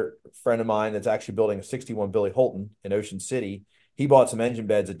 Another friend of mine that's actually building a 61 Billy Holton in Ocean City. He bought some engine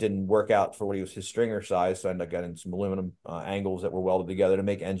beds that didn't work out for what his stringer size. So I ended up getting some aluminum angles that were welded together to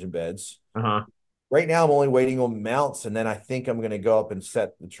make engine beds. Right now, I'm only waiting on mounts, and then I think I'm going to go up and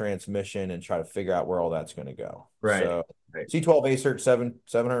set the transmission and try to figure out where all that's going to go. Right. So C12 Acert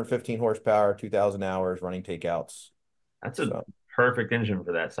 715 horsepower, 2,000 hours, running takeouts. That's a perfect engine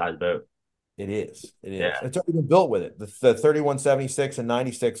for that size boat. It is. It is. Yeah. It's already been built with it. The 3176 and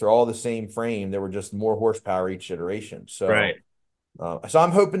 96 are all the same frame. There were just more horsepower each iteration. So, so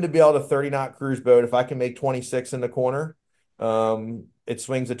I'm hoping to be able to 30-knot cruise boat. If I can make 26 in the corner, it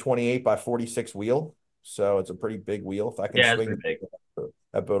swings a 28 by 46 wheel. So it's a pretty big wheel. If I can swing it,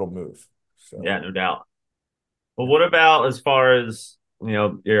 that boat will move. So. Yeah, no doubt. Well, what about as far as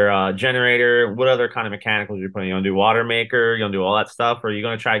your generator? What other kind of mechanicals you're putting? You gonna do water maker? You gonna do all that stuff, or are you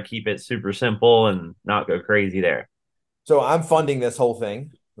gonna try to keep it super simple and not go crazy there? So I'm funding this whole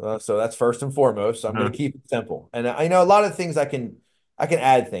thing. So that's first and foremost. So I'm going to keep it simple. And I know a lot of things I can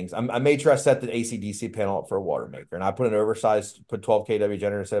add things. I made sure I set the AC/DC panel up for a water maker, and I put an oversized, 12 kW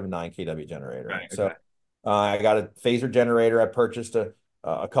generator instead of a 9 kW generator. Right, so I got a phaser generator I purchased a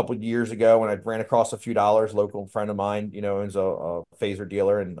couple of years ago when I ran across a few dollars. Local friend of mine, owns a phaser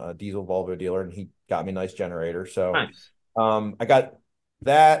dealer and a diesel Volvo dealer, and he got me a nice generator. So I got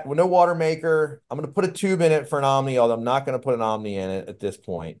that with no water maker. I'm going to put a tube in it for an Omni, although I'm not going to put an Omni in it at this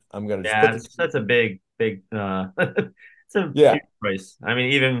point. I'm going to just that's a big it's a huge price. I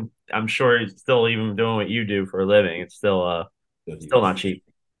mean, even I'm sure he's still even doing what you do for a living. It's still not cheap.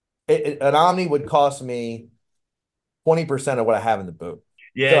 An Omni would cost me 20% of what I have in the boat.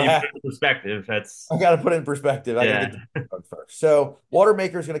 Yeah, so you put it in perspective. I got to put it in perspective. I got to get the first. So water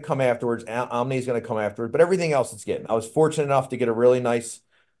maker is going to come afterwards. Omni is going to come afterwards, but everything else it's getting. I was fortunate enough to get a really nice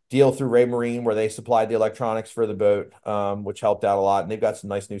deal through Ray Marine where they supplied the electronics for the boat, which helped out a lot. And they've got some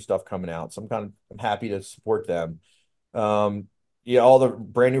nice new stuff coming out. So I'm happy to support them. All the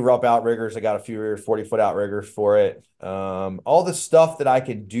brand new RUP outriggers. I got a few 40-foot outriggers for it. All the stuff that I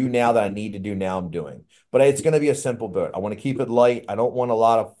can do now that I need to do now, I'm doing. But it's going to be a simple boat. I want to keep it light. I don't want a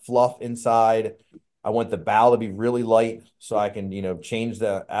lot of fluff inside. I want the bow to be really light so I can, change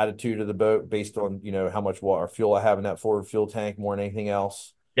the attitude of the boat based on, how much water fuel I have in that forward fuel tank more than anything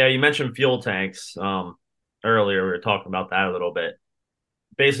else. Yeah, you mentioned fuel tanks earlier. We were talking about that a little bit.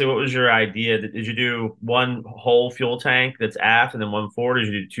 Basically, what was your idea? Did you do one whole fuel tank that's aft and then one forward, or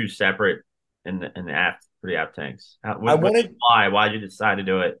did you do two separate in the aft for the aft tanks? Why did you decide to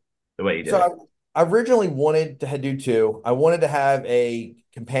do it the way you did it? I originally wanted to do two. I wanted to have a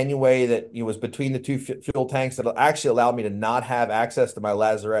companionway that was between the two fuel tanks that actually allowed me to not have access to my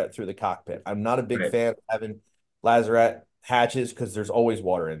lazarette through the cockpit. I'm not a big fan of having lazarette hatches because there's always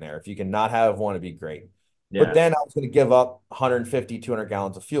water in there. If you can not have one, it'd be great. Yeah. But then I was going to give up 150, 200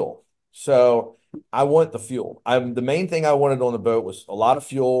 gallons of fuel. So I want the fuel. The main thing I wanted on the boat was a lot of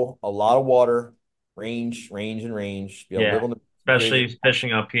fuel, a lot of water, range. Be able to live on the especially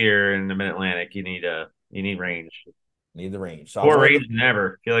fishing up here in the Mid-Atlantic, you need range. Need the range. So more range than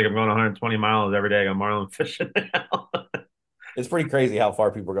ever. I feel like I'm going 120 miles every day. I'm marlin fishing now. It's pretty crazy how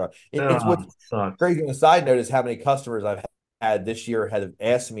far people are going. What's crazy on the side note is how many customers I've had this year have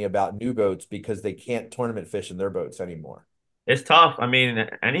asked me about new boats because they can't tournament fish in their boats anymore. It's tough. I mean,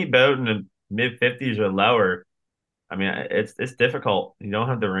 any boat in the mid 50s or lower, I mean, it's difficult. You don't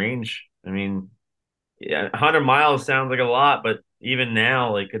have the range. I mean, yeah, 100 miles sounds like a lot, but even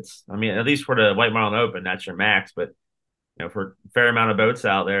now, like I mean, at least for the White Mountain Open, that's your max. But for a fair amount of boats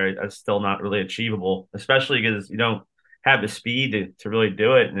out there, that's still not really achievable, especially because you don't have the speed to really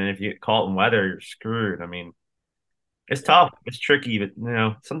do it. And then if you get caught in weather, you're screwed. I mean, it's Yeah. tough. It's tricky, but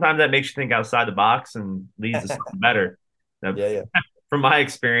sometimes that makes you think outside the box and leads to something better. Now, Yeah, yeah. from my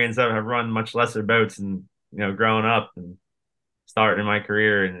experience, I've run much lesser boats and growing up and starting in my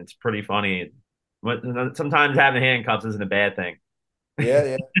career, and it's pretty funny. But sometimes having handcuffs isn't a bad thing. Yeah,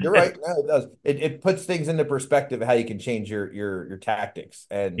 yeah. You're right. No, it does. It puts things into perspective of how you can change your tactics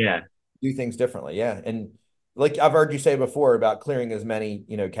and Yeah, do things differently. Yeah. And like I've heard you say before about clearing as many,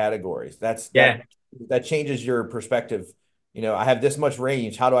 categories. yeah, That changes your perspective. I have this much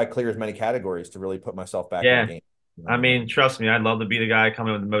range. How do I clear as many categories to really put myself back in the yeah. game? You know I what I mean? mean, trust me, I'd love to be the guy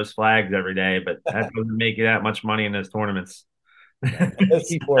coming with the most flags every day, but that doesn't make you that much money in those tournaments. No. And those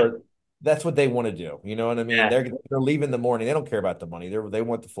people that's what they want to do. You know what I mean? Yeah, They're leaving in the morning. They don't care about the money. They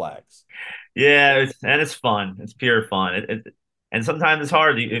want the flags. yeah, and it's fun. It's pure fun. And sometimes it's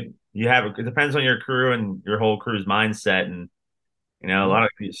hard. It depends on your crew and your whole crew's mindset, and a Mhm. lot of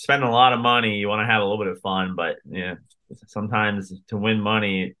you spend a lot of money. You want to have a little bit of fun, but sometimes to win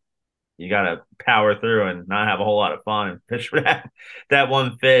money, you got to power through and not have a whole lot of fun and fish for that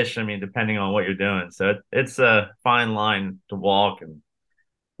one fish. I mean, depending on what you're doing, so it's a fine line to walk, and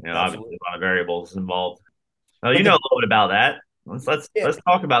obviously Absolutely. a lot of variables involved. Oh, you But know a the little bit about that. yeah, Let's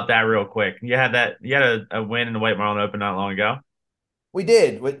talk about that real quick. You had a win in the White Marlin Open not long ago. we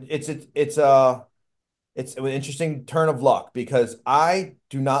did. It's an interesting turn of luck because I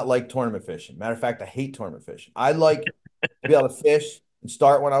do not like tournament fishing. Matter of fact, I hate tournament fishing. I like to be able to fish and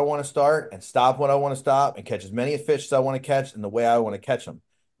start when I want to start and stop when I want to stop and catch as many fish as I want to catch and the way I want to catch them.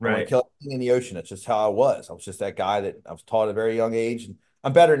 I want to Right. kill everything in the ocean. That's just how I was. I was just that guy that I was taught at a very young age. And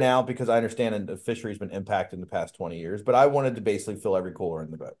I'm better now because I understand and the fishery's been impacted in the past 20 years, but I wanted to basically fill every cooler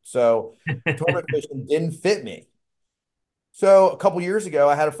in the boat. So tournament fishing didn't fit me. So a couple years ago,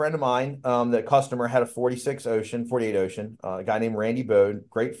 I had a friend of mine, that customer had a 46 Ocean, 48 Ocean, a guy named Randy Bode,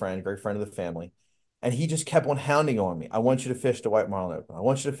 great friend of the family. And he just kept on hounding on me. I want you to fish the White Marlin Open. I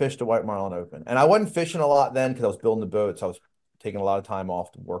want you to fish the White Marlin Open. And I wasn't fishing a lot then because I was building the boat. So I was taking a lot of time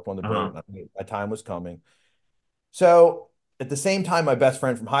off to work on the boat. Uh-huh. And I knew my time was coming. So at the same time, my best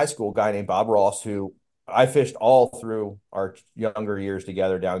friend from high school, a guy named Bob Ross, who I fished all through our younger years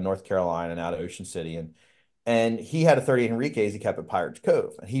together down in North Carolina and out of Ocean City. And he had a 38 Enriquez he kept at Pirates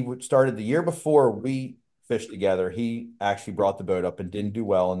Cove. And he started the year before we fished together. He actually brought the boat up and didn't do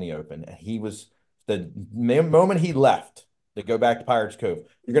well in the open. And he was the moment he left to go back to Pirates Cove,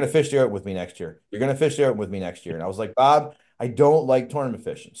 you're going to fish the open with me next year. You're going to fish the open with me next year. And I was like, Bob, I don't like tournament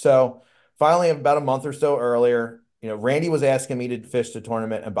fishing. So finally, about a month or so earlier, Randy was asking me to fish the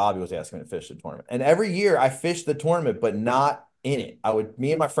tournament and Bobby was asking me to fish the tournament. And every year I fished the tournament, but not in it.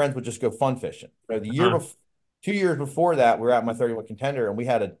 Me and my friends would just go fun fishing. The year Uh-huh. before, 2 years before that, we were at my 31 contender and we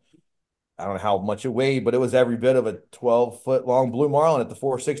had I don't know how much it weighed, but it was every bit of a 12-foot long blue marlin at the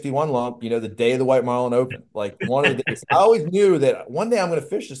 461 lump, the day of the White Marlin Open. Like one of the days, I always knew that one day I'm going to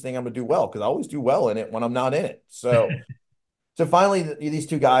fish this thing, I'm going to do well because I always do well in it when I'm not in it. So finally, these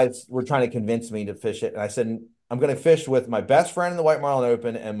two guys were trying to convince me to fish it. And I said, I'm going to fish with my best friend in the White Marlin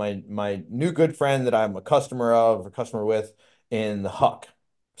Open and my new good friend that I'm a customer with in the Huck.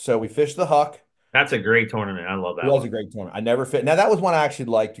 So we fished the Huck. That's a great tournament. I love It that was one. a great tournament. I never fit. Now that was one I actually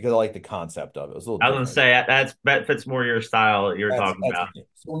liked because I liked the concept of it. It was a little I was gonna different. say that fits more your style that you were talking That's about. it.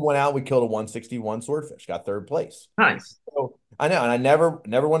 So we went out, we killed a 161 swordfish, got third place. Nice. So I know, and I never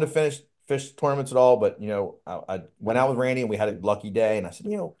wanted to fish tournaments at all, but I went out with Randy and we had a lucky day. And I said,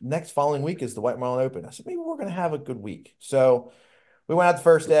 next following week is the White Marlin Open. I said, maybe we're gonna have a good week. So we went out the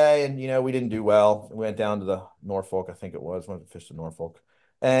first day and we didn't do well. We went down to the Norfolk, I think it was, went to fish to Norfolk.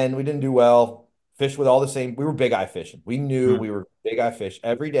 And we didn't do well. Fished with all the same. We were big eye fishing. We knew Mhm. we were big eye fish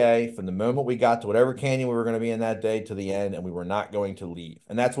every day from the moment we got to whatever canyon we were going to be in that day to the end, and we were not going to leave.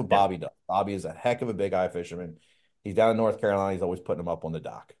 And that's what Yeah. Bobby does. Bobby is a heck of a big eye fisherman. He's down in North Carolina. He's always putting them up on the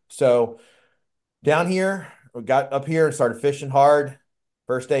dock. So down here, we got up here and started fishing hard.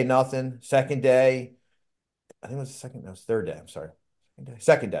 First day, nothing. Second day, I think it was the second, no, it was third day. I'm sorry. Second day.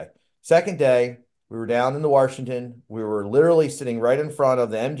 Second day. Second day, we were down in the Washington. We were literally sitting right in front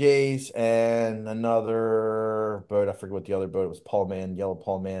of the MJs and another boat. I forget what the other boat was. Paul Man, yellow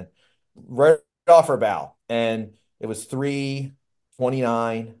Paul Man, right off our bow. And it was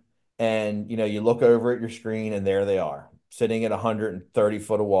 329. And you look over at your screen and there they are, sitting at 130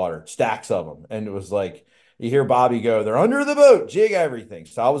 foot of water, stacks of them. And it was like, You hear Bobby go, they're under the boat, jig everything.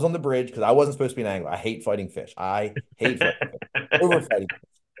 So I was on the bridge because I wasn't supposed to be an angler. I hate fighting fish. I hate fighting fish. Over fighting fish.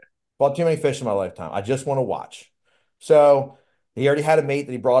 Caught too many fish in my lifetime. I just want to watch. So he already had a mate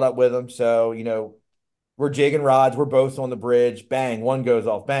that he brought up with him. So, we're jigging rods. We're both on the bridge. Bang, one goes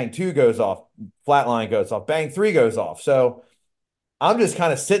off. Bang, two goes off. Flatline goes off. Bang, three goes off. So I'm just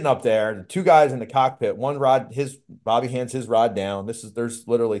kind of sitting up there. The two guys in the cockpit, one rod, Bobby hands his rod down. There's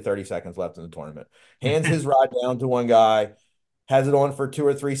literally 30 seconds left in the tournament. Hands his rod down to one guy, has it on for 2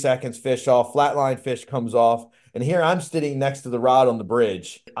 or 3 seconds, fish off, flatline fish comes off. And here I'm sitting next to the rod on the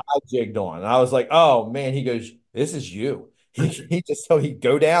bridge. I jigged on. And I was like, oh man, he goes, this is you. He just so he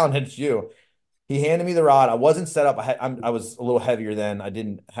go down, and it's you. He handed me the rod. I wasn't set up. I was a little heavier then. My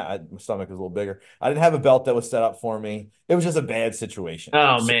stomach was a little bigger. I didn't have a belt that was set up for me. It was just a bad situation.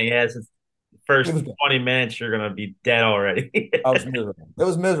 Oh So man, yeah, it's the it first was 20 minutes you're gonna be dead already. I was miserable. It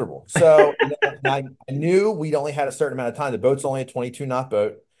was miserable. So I knew we'd only had a certain amount of time. The boat's only a 22-knot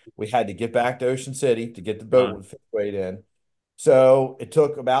boat. We had to get back to Ocean City to get the boat with weight in. So it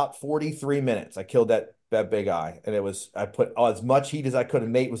took about 43 minutes. I killed that big eye. And I put as much heat as I could.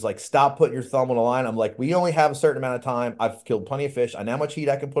 And mate was like, stop putting your thumb on the line. I'm like, we only have a certain amount of time. I've killed plenty of fish. I know how much heat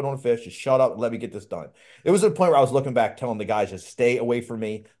I can put on a fish. Just shut up and let me get this done. It was a point where I was looking back, telling the guys, just stay away from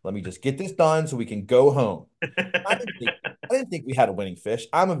me. Let me just get this done so we can go home. I didn't think we had a winning fish.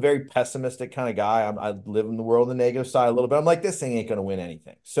 I'm a very pessimistic kind of guy. I live in the world of the negative side a little bit. I'm like, this thing ain't going to win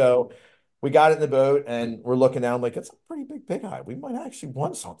anything. So we got it in the boat and we're looking down like, it's a pretty big eye. We might actually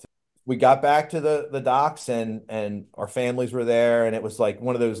won something. We got back to the docks and our families were there. And it was like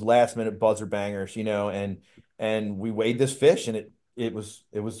one of those last minute buzzer bangers, and we weighed this fish and it was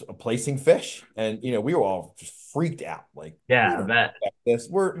a placing fish. And, we were all just freaked out. Like, we Yeah, I don't bet. expect this.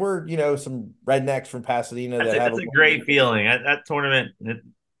 We're some rednecks from Pasadena That's a great feeling. That tournament,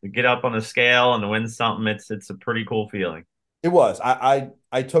 to get up on the scale and to win something, it's a pretty cool feeling. It was.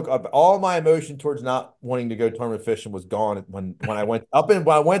 I took up all my emotion towards not wanting to go tournament fishing was gone when I went up and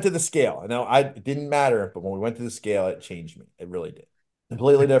when I went to the scale. Now it didn't matter, but when we went to the scale, it changed me. It really did.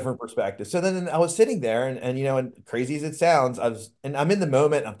 Completely different perspective. So then I was sitting there and crazy as it sounds, I'm in the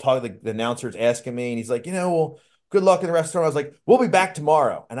moment. I'm talking, the announcer's asking me, and he's like, well, good luck in the restaurant. I was like, we'll be back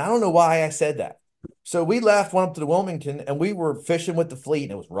tomorrow. And I don't know why I said that. So we left, went up to the Wilmington, and we were fishing with the fleet,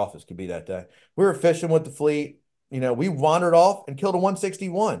 and it was rough as could be that day. We were fishing with the fleet. We wandered off and killed a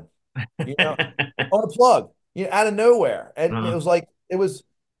 161, on a plug, out of nowhere. And it was like, it was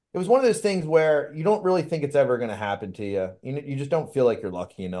one of those things where you don't really think it's ever going to happen to you. You just don't feel like you're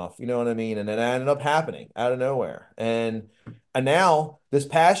lucky enough. You know what I mean? And then it ended up happening out of nowhere. And now this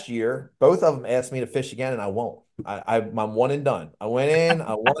past year, both of them asked me to fish again, and I won't. I'm one and done. I went in,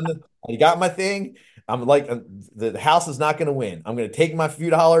 I won, I got my thing. I'm like, the house is not going to win. I'm going to take my few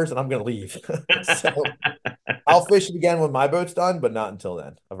dollars and I'm going to leave. So I'll fish it again when my boat's done, but not until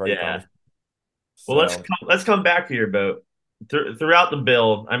then. I've already promised. Well, let's come back to your boat. Throughout the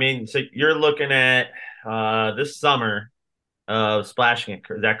build, I mean, so you're looking at this summer splashing it.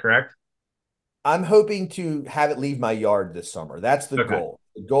 Is that correct? I'm hoping to have it leave my yard this summer. That's the goal.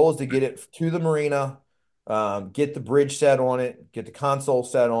 The goal is to get it to the marina, get the bridge set on it, get the console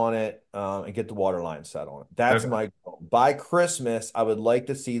set on it, and get the water line set on it. That's my goal. By Christmas, I would like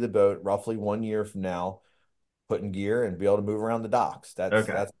to see the boat roughly 1 year from now put in gear and be able to move around the docks. That's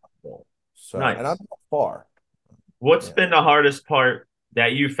my goal. So, nice. And I'm not far. What's been the hardest part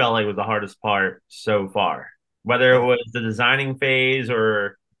that you felt like was the hardest part so far? Whether it was the designing phase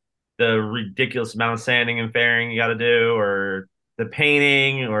or the ridiculous amount of sanding and fairing you got to do, or the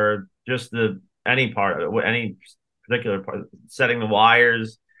painting, or just any part of it, any particular part, setting the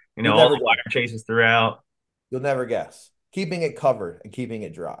wires, all the wire chases throughout. You'll never guess. Keeping it covered and keeping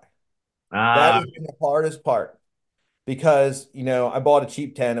it dry. That has been the hardest part. Because, I bought a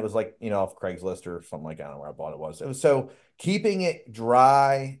cheap tent. It was like, off Craigslist or something like that. I don't know where I bought it was. It was so keeping it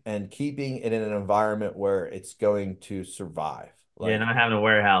dry and keeping it in an environment where it's going to survive. Not having a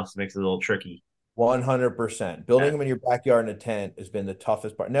warehouse makes it a little tricky. 100%. Building them in your backyard in a tent has been the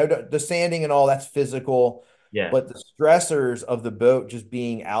toughest part. No, the sanding and all, that's physical. Yeah. But the stressors of the boat just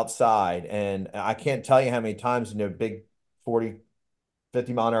being outside. And I can't tell you how many times, big 40,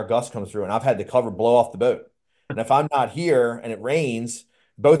 50 mile an hour gust comes through and I've had the cover blow off the boat. And if I'm not here and it rains,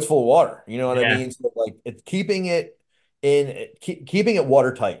 boat's full of water. You know what I mean? So it's keeping it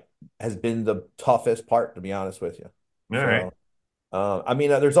watertight has been the toughest part, to be honest with you. All right. I mean,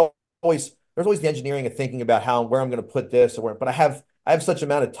 there's always the engineering of thinking about where I'm going to put this but I have such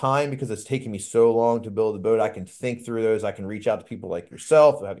amount of time because it's taking me so long to build the boat. I can think through those. I can reach out to people like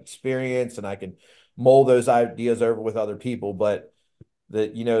yourself who have experience and I can mold those ideas over with other people. But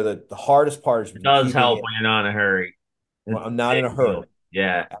the hardest part is It when you're does keeping help it. when you're not in a hurry. Well, It's I'm a not in a big deal. hurry.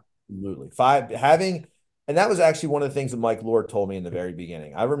 Yeah. Absolutely. Five having, and that was actually one of the things that Mike Lord told me in the very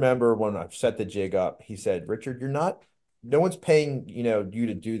beginning. I remember when I set the jig up, he said, Richard, no one's paying, you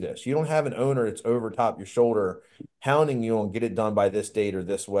to do this. You don't have an owner that's over top your shoulder hounding you on get it done by this date or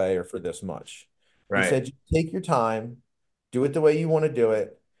this way or for this much. He Right. said, "Just take your time, do it the way you want to do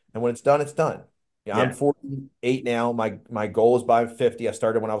it. And when it's done, it's done. Yeah, I'm Yeah. 48 now. My goal is by 50. I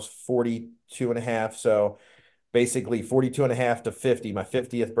started when I was 42 and a half. So basically 42 and a half to 50. My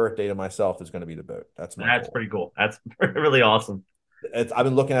 50th birthday to myself is going to be the boat. That's my That's goal. pretty cool. That's really awesome. I've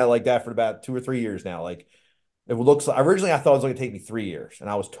been looking at it like that for about 2 or 3 years now. Like it looks like originally I thought it was going to take me 3 years, and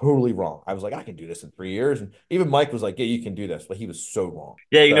I was totally wrong. I was like, I can do this in 3 years. And even Mike was like, yeah, you can do this. But he was so wrong.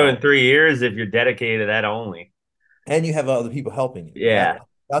 Yeah, in So, 3 years, if you're dedicated to that only. and you have other people helping you. Yeah.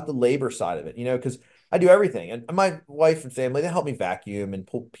 Got the labor side of it, because I do everything. And my wife and family, they help me vacuum and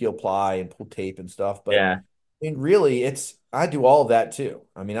pull peel ply and pull tape and stuff. But Yeah. really, I do all of that too.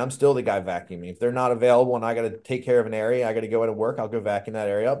 I mean, I'm still the guy vacuuming. If they're not available and I got to take care of an area, I got to go into work, I'll go vacuum that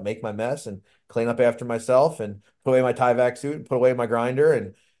area up, make my mess, and clean up after myself, and put away my Tyvek suit, and put away my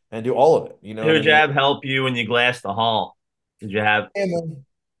grinder, and do all of it. You know Who what I did you mean? have help you when you glassed the hall? Did you have? Family.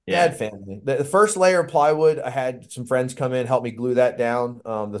 Yeah, I Yeah. had family. The first layer of plywood, I had some friends come in, help me glue that down.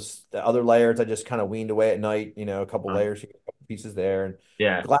 The other layers, I just kind of weaned away at night. A couple Uh, layers, here, a couple pieces there, and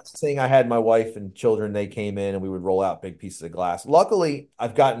yeah. glass thing. I had my wife and children. They came in, and we would roll out big pieces of glass. Luckily,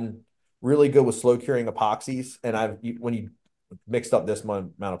 I've gotten really good with slow curing epoxies, and when you mixed up this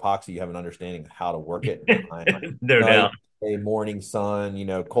amount of epoxy, you have an understanding of how to work it in time, No doubt. night, day, morning, sun.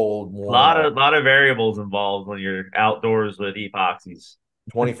 Cold, A warm, lot all of lot of variables involved when you're outdoors with epoxies,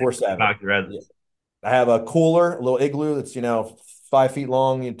 24/7. epoxy resins. I have a cooler, a little igloo that's, 5 feet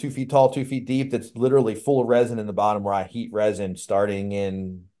long and 2 feet tall, 2 feet deep. That's literally full of resin in the bottom where I heat resin starting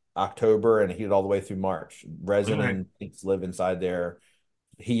in October and heat it all the way through March. All Resin right. and things live inside there,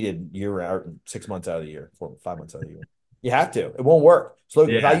 heated year round, 6 months out of the year, 5 months out of the year. You have to. It won't work. So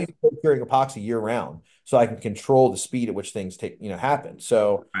because I Yeah. use slow curing epoxy year round, so I can control the speed at which things happen.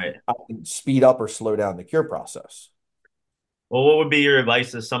 So Right. I can speed up or slow down the cure process. Well, what would be your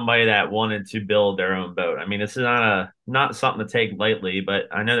advice to somebody that wanted to build their own boat? I mean, this is not something to take lightly, but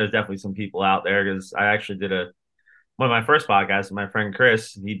I know there's definitely some people out there because I actually did one of my first podcasts with my friend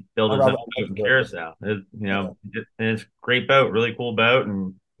Chris. He built I his own Robert, boat in I Curacao. And it's a great boat, really cool boat,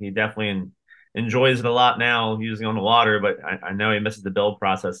 and he definitely enjoys it a lot now using on the water. But I know he misses the build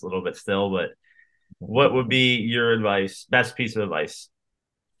process a little bit still. But what would be your advice? Best piece of advice?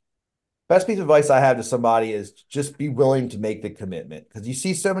 Best piece of advice I have to somebody is just be willing to make the commitment because you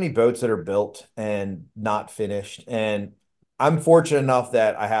see so many boats that are built and not finished. And I'm fortunate enough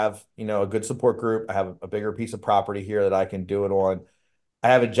that I have, a good support group. I have a bigger piece of property here that I can do it on. I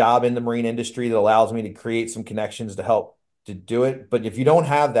have a job in the marine industry that allows me to create some connections to help to do it. But if you don't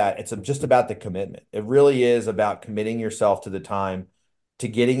have that, it's just about the commitment. It really is about committing yourself to the time, to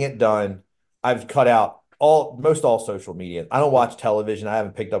getting it done. I've cut out most all social media. I don't watch television. I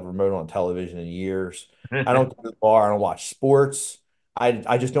haven't picked up a remote on television in years. I don't go to the bar. I don't watch sports.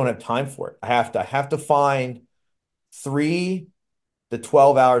 I just don't have time for it. I have to find 3 to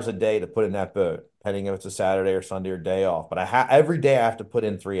 12 hours a day to put in that boat, depending if it's a Saturday or Sunday or day off. But every day I have to put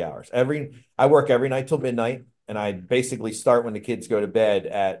in 3 hours. I work every night till midnight, and I basically start when the kids go to bed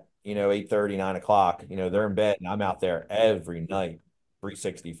at 8:30, 9 o'clock. They're in bed, and I'm out there every night,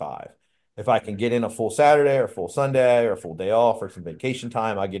 365. If I can get in a full Saturday or full Sunday or a full day off or some vacation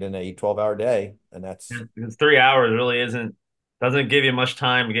time, I get in a 12-hour day, and that's Because 3 hours really doesn't give you much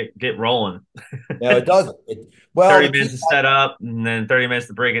time to get rolling. no, it doesn't. Well, 30 the key. minutes to set up and then 30 minutes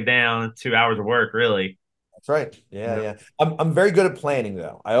to break it down. 2 hours of work, really. That's right. Yeah, Yeah. yeah. I'm very good at planning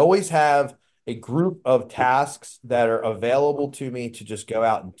though. I always have a group of tasks that are available to me to just go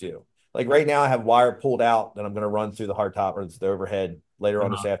out and do. Like right now, I have wire pulled out that I'm going to run through the hardtop or the overhead later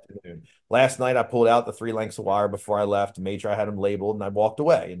on this Uh-huh. afternoon. Last night, I pulled out the 3 lengths of wire before I left and made sure I had them labeled, and I walked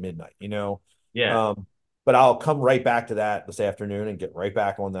away at midnight. Yeah, Um, but I'll come right back to that this afternoon and get right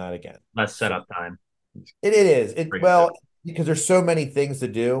back on that again. less So setup time. it is. Break it down. Well, because there's so many things to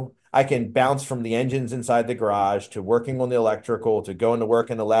do. I can bounce from the engines inside the garage to working on the electrical to going to work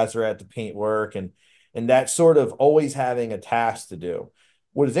in the lazarette to paint work and that sort of always having a task to do.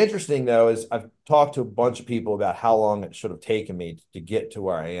 What is interesting though is I've talked to a bunch of people about how long it should have taken me to get to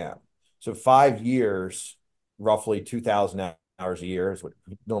where I am. So 5 years, roughly 2,000 hours a year is what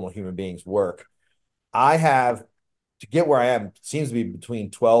normal human beings work. I have to get where I am seems to be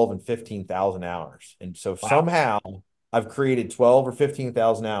between 12 and 15,000 hours. And so Wow. somehow I've created 12 or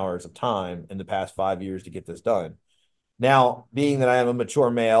 15,000 hours of time in the past 5 years to get this done. Now, being that I am a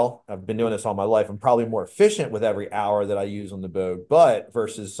mature male, I've been doing this all my life, I'm probably more efficient with every hour that I use on the boat, but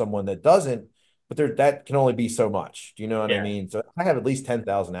versus someone that doesn't, but that can only be so much. Do you know what I Yeah. mean? So I have at least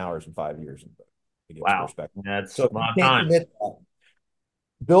 10,000 hours in 5 years in the boat to get to Wow. perspective. That's So if a you lot of can't time. commit that,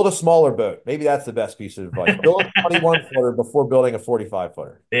 build a smaller boat. Maybe that's the best piece of advice. Build a 21 footer before building a 45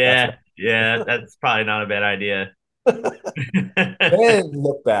 footer. That's Yeah. what Yeah. That's probably not a bad idea. then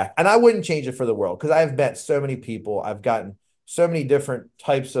look back. And I wouldn't change it for the world because I've met so many people. I've gotten so many different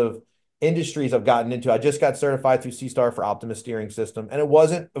types of industries I've gotten into. I just got certified through C-Star for Optimus steering system. And it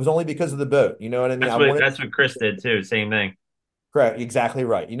was only because of the boat. You know what I mean? That's what Chris did too. Same thing. Correct, exactly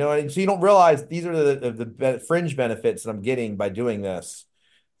right. You know, so you don't realize these are the fringe benefits that I'm getting by doing this.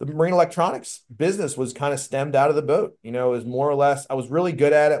 The marine electronics business was kind of stemmed out of the boat. You know, it was more or less, I was really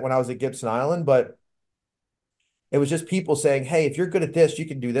good at it when I was at Gibson Island, but it was just people saying, "Hey, if you're good at this, you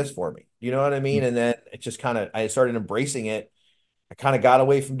can do this for me." You know what I mean? And then it just kind of, I started embracing it. I kind of got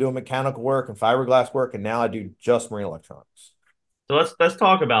away from doing mechanical work and fiberglass work, and now I do just marine electronics. So let's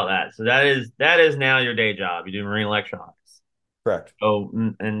talk about that. So that is now your day job. You do marine electronics. Correct. So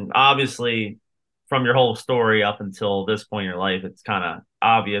and obviously from your whole story up until this point in your life, it's kind of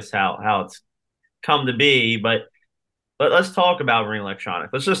obvious how it's come to be. But let's talk about marine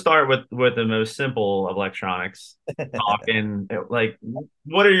electronics. Let's just start with the most simple of electronics. Talking like,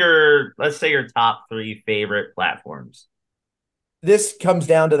 what are your, let's say, your top three favorite platforms? This comes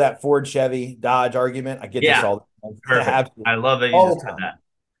down to that Ford, Chevy, Dodge argument. I get this Yeah, all the time. perfect. Absolutely. I love that you All just the said time.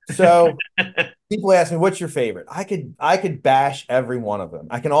 So that. people ask me, what's your favorite? I could bash every one of them.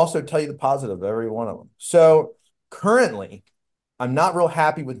 I can also tell you the positive of every one of them. So currently, I'm not real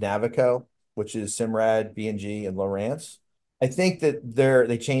happy with Navico, which is Simrad, B&G, and Lowrance. I think that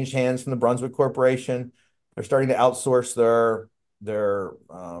they changed hands from the Brunswick Corporation. They're starting to outsource their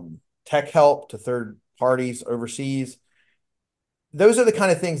tech help to third parties overseas. Those are the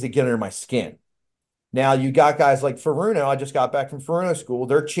kind of things that get under my skin. Now you got guys like Furuno. I just got back from Furuno school.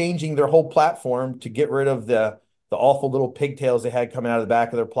 They're changing their whole platform to get rid of the awful little pigtails they had coming out of the back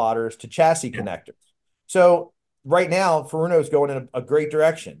of their plotters to chassis Yeah. connectors. So right now, Furuno is going in a great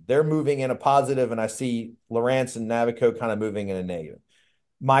direction. They're moving in a positive, and I see Lowrance and Navico kind of moving in a negative.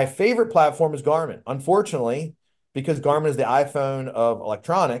 My favorite platform is Garmin. Unfortunately, because Garmin is the iPhone of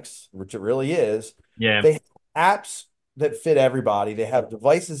electronics, which it really is, Yeah. they have apps that fit everybody. They have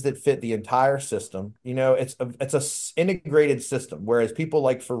devices that fit the entire system. You know, it's a integrated system. Whereas people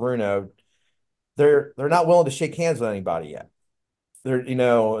like Furuno, they're not willing to shake hands with anybody yet.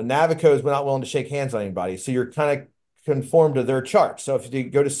 Navico is not willing to shake hands on anybody. So you're kind of conformed to their charts. So if you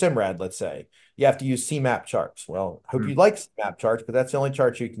go to Simrad, let's say, you have to use CMAP charts. Well, I hope you like CMAP charts, but that's the only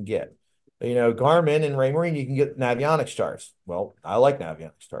charts you can get. Garmin and Raymarine, you can get Navionics charts. Well, I like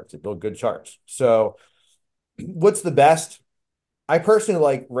Navionics charts. They build good charts. So what's the best? I personally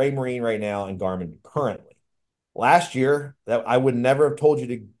like Raymarine right now and Garmin currently. Last year, that I would never have told you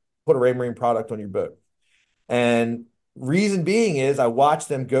to put a Raymarine product on your boat. And reason being is I watched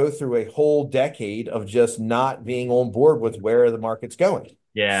them go through a whole decade of just not being on board with where the market's going.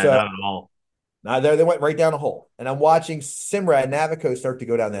 Yeah, So not at all. now they went right down a hole. And I'm watching Simrad and Navico start to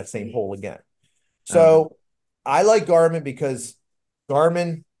go down that same hole again. Um, So I like Garmin because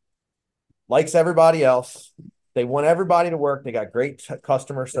Garmin likes everybody else. They want everybody to work. They got great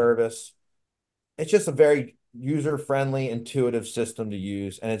customer service. It's just a very user-friendly, intuitive system to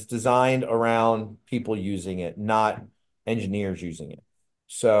use, and it's designed around people using it, not engineers using it.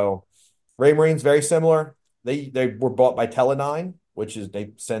 So Raymarine's very similar. They were bought by Teledyne, which is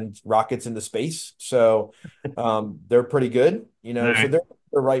they send rockets into space. So they're pretty good, all so right. they're on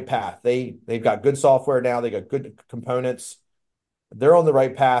the right path. They've got good software now, they got good components. They're on the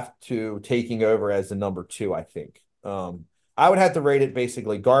right path to taking over as the number two, I think. I would have to rate it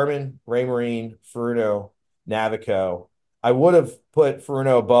basically Garmin, Raymarine, Furuno, Navico. I would have put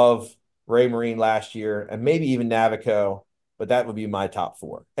Furuno above Raymarine last year and maybe even Navico, but that would be my top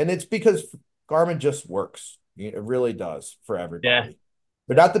four. And it's because Garmin just works. It really does for Yeah. everybody.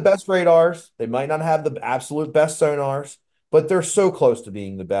 They're not the best radars. They might not have the absolute best sonars, but they're so close to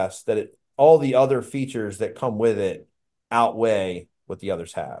being the best that all the other features that come with it outweigh what the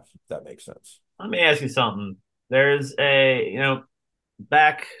others have, if that makes sense. Let me ask you something. There's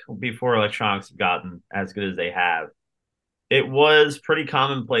back before electronics have gotten as good as they have, it was pretty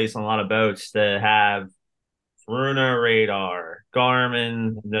commonplace on a lot of boats to have Bruno radar,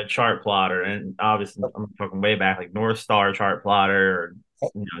 Garmin, the chart plotter, and obviously I'm talking way back like North Star chart plotter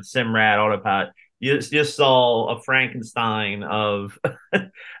or Simrad autopilot. You just saw a Frankenstein of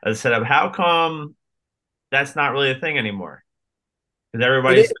a setup. How come that's not really a thing anymore? Because It is.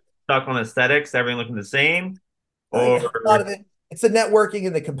 everybody's stuck on aesthetics, everything looking the same. Or A lot of it, it's the networking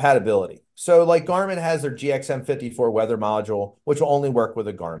and the compatibility. So like Garmin has their GXM54 weather module, which will only work with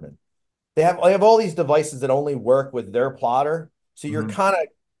a Garmin. They have all these devices that only work with their plotter. So you're Mhm. kind of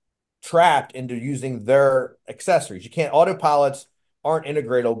trapped into using their accessories. You can't autopilots aren't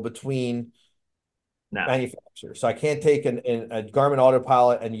integratable between no. manufacturers. So I can't take a Garmin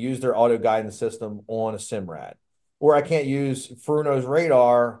autopilot and use their auto guidance system on a Simrad, or I can't use Furuno's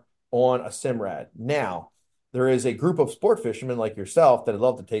radar on a Simrad. Now, there is a group of sport fishermen like yourself that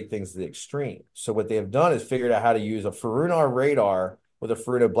love to take things to the extreme. So what they have done is figured out how to use a Furuno radar with a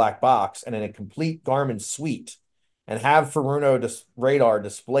Furuno black box and in a complete Garmin suite and have Furuno radar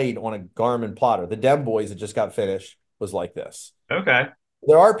displayed on a Garmin plotter. The Dem Boys that just got finished was like this. Okay.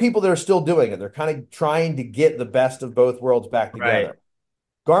 There are people that are still doing it. They're kind of trying to get the best of both worlds back Right. together.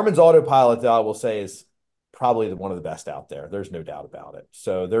 Garmin's autopilot, though, I will say, is probably one of the best out there. There's no doubt about it.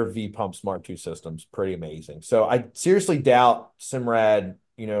 So their V Pump Smart 2 system's pretty amazing. So I seriously doubt Simrad,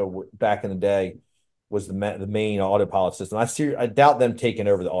 back in the day was the main autopilot system. I doubt them taking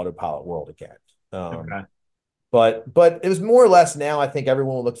over the autopilot world again. Okay. But it was more or less now I think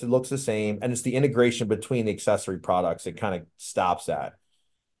everyone looks the same, and it's the integration between the accessory products that kind of stops that.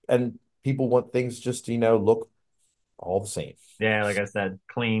 And people want things just look all the same. Yeah, like I said,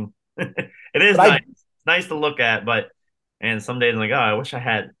 clean. It is But nice. I It's nice to look at, but and some days I'm like, oh, I wish I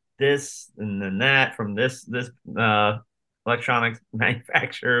had this and then that from this electronics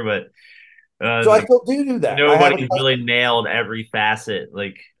manufacturer, but so I like still do that. I have a nobody's really nailed every facet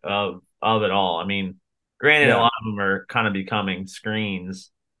like of it all. I mean, granted, a yeah. lot of them are kind of becoming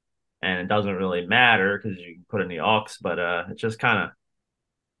screens, and it doesn't really matter because you can put in the aux, but it's just kind of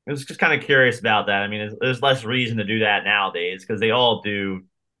I was just kind of curious about that. I mean, there's less reason to do that nowadays because they all do,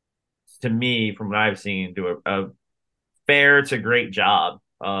 to me, from what I've seen, do a fair to great job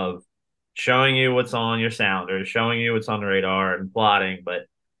of showing you what's on your sounder, showing you what's on the radar, and plotting. But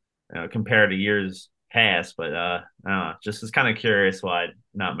compared to years past, but I don't know, just was kind of curious why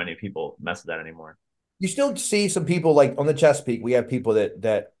not many people mess with that anymore. You still see some people like on the Chesapeake. We have people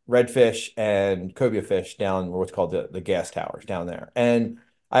that redfish and cobia fish down what's called the gas towers down there. And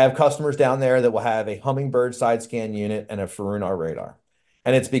I have customers down there that will have a Humminbird side scan unit and a Furunar radar.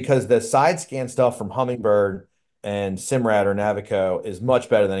 And it's because the side scan stuff from Humminbird and Simrad or Navico is much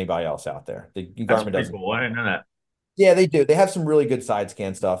better than anybody else out there. The That's Garmin pretty doesn't. cool. I didn't know that. Yeah, they do. They have some really good side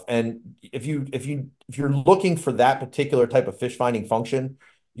scan stuff. And if you're looking for that particular type of fish finding function,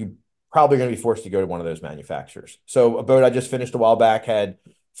 you probably going to be forced to go to one of those manufacturers. So a boat I just finished a while back had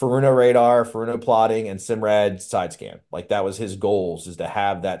Furuno radar, Furuno plotting, and Simrad side scan. Like that was his goals is to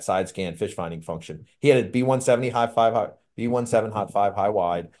have that side scan fish finding function. He had a B170 B17 hot five high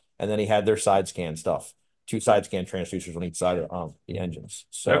wide, and then he had their side scan stuff, two side scan transducers on each side of the engines.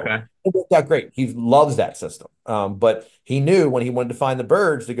 So Okay, it worked out great. He loves that system. But he knew when he wanted to find the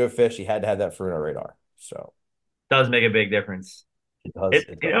birds to go fish, he had to have that Furuno radar. So does make a big difference. it does. It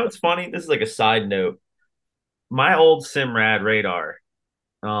It you does. know it's funny. This is like a side note. My old Simrad radar.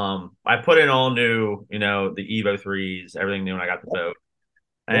 I put in all new, the Evo 3s, everything new when I got the boat.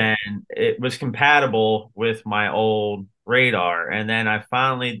 Yeah. And it was compatible with my old radar. And then I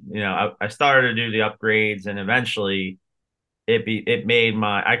finally, I started to do the upgrades and eventually it made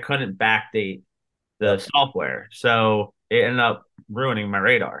I couldn't backdate the Yep. software. So it ended up ruining my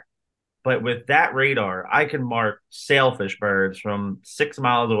radar. But with that radar, I can mark sailfish birds from 6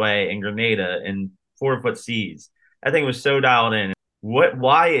 miles away in Grenada in 4 foot seas. That thing was so dialed in.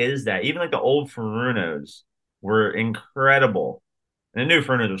 Why is that? Even like the old Furunos were incredible. And the new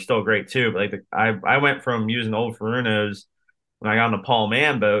Furunos are still great too. But like I went from using old Furunos when I got on the Paul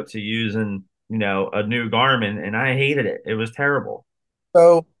Mann boat to using, a new Garmin and I hated it. It was terrible.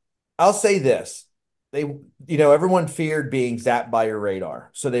 So I'll say this. Everyone feared being zapped by your radar.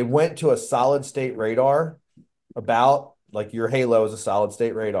 So they went to a solid state radar about like your Halo is a solid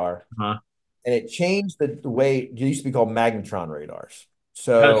state radar. Huh? And it changed the way it used to be called magnetron radars.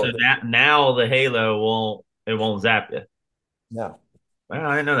 Oh, so So now the Halo won't zap you. no, Well,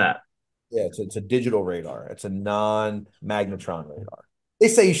 I didn't know that. yeah, it's a digital radar. It's a non-magnetron radar. They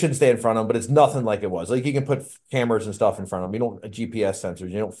say you shouldn't stay in front of them, but it's nothing like it was. Like you can put cameras and stuff in front of them. You don't GPS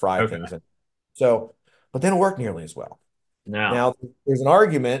sensors. You don't fry Okay. things. So, but they don't work nearly as well. No. Now, there's an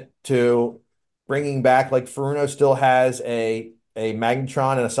argument to bringing back, like Furuno still has a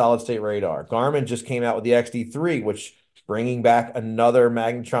magnetron and a solid state radar. Garmin just came out with the XD3, which bringing back another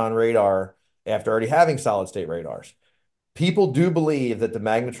magnetron radar after already having solid state radars. People do believe that the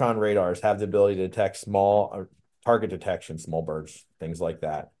magnetron radars have the ability to detect small target detection, small birds, things like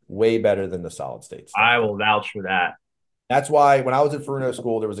that, way better than the solid state stuff. I will vouch for that. That's why when I was at Furuno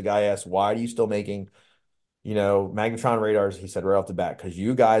school, there was a guy asked, "Why are you still making magnetron radars, he said right off the bat, because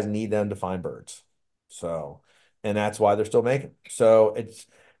you guys need them to find birds. So, and that's why they're still making. So it's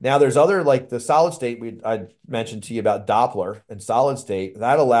now there's other like the solid state I mentioned to you about Doppler and solid state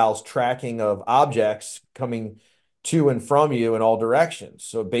that allows tracking of objects coming to and from you in all directions.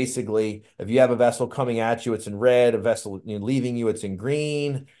 So basically, if you have a vessel coming at you, it's in red. A vessel leaving you, it's in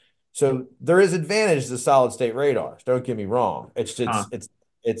green. So there is advantage to solid state radars. Don't get me wrong. It's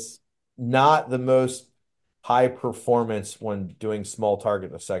not the most high performance when doing small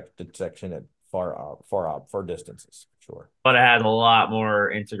target detection at far distances. Sure. But it has a lot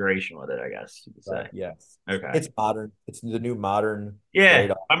more integration with it, I guess you could say. Yes. Okay. It's modern. It's the new modern Yeah.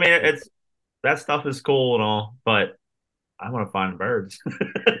 radar. I mean, it's that stuff is cool and all, but I want to find birds.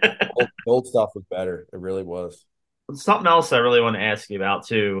 Old stuff was better. It really was. Something else I really want to ask you about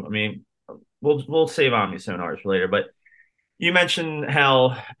too. I mean, we'll save Omni sonars for later, but you mentioned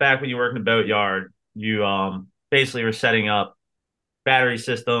how back when you worked in the boat yard, you basically were setting up battery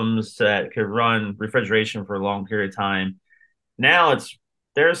systems that could run refrigeration for a long period of time. Now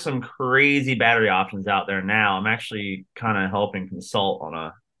there's some crazy battery options out there now. I'm actually kind of helping consult on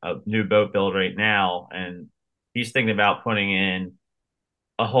a new boat build right now, and he's thinking about putting in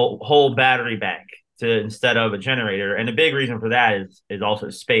a whole battery bank to instead of a generator. And the big reason for that is also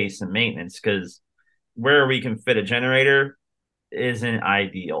space and maintenance, because where we can fit a generator isn't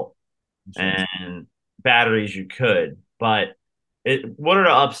ideal. And batteries you could, but what are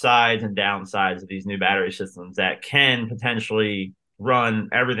the upsides and downsides of these new battery systems that can potentially run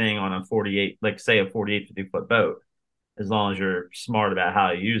everything on a 48, like say a 48, 50-foot boat, as long as you're smart about how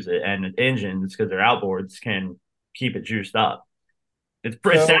to use it, and the engines, because they're outboards, can keep it juiced up. It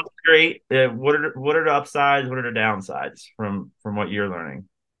sounds great. What are the upsides? What are the downsides from what you're learning?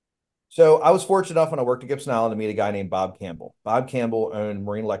 So I was fortunate enough when I worked at Gibson Island to meet a guy named Bob Campbell. Bob Campbell owned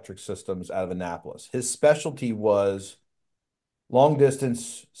Marine Electric Systems out of Annapolis. His specialty was long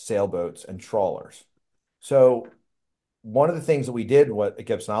distance sailboats and trawlers. So one of the things that we did at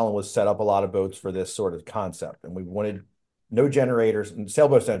Gibson Island was set up a lot of boats for this sort of concept. And we wanted no generators, and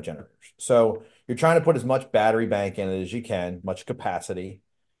sailboats don't have generators. So you're trying to put as much battery bank in it as you can, much capacity.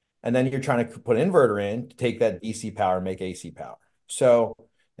 And then you're trying to put an inverter in to take that DC power and make AC power. So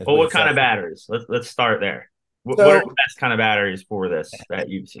well, what kind of batteries? Let's start there. What are the best kind of batteries for this that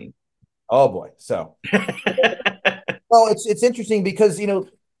you've seen? Oh boy. So well, it's interesting because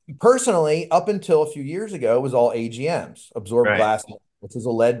personally, up until a few years ago, it was all AGMs, absorbed glass, which is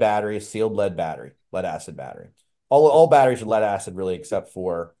a lead battery, a sealed lead battery, lead acid battery. All batteries are lead acid, really, except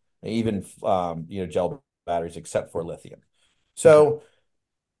for even gel batteries, except for lithium. So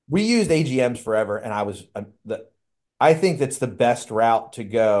we used AGMs forever, and I think that's the best route to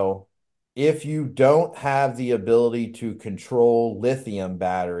go if you don't have the ability to control lithium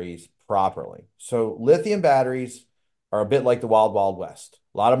batteries properly. So lithium batteries are a bit like the Wild Wild West.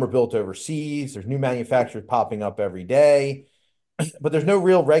 A lot of them are built overseas. There's new manufacturers popping up every day, but there's no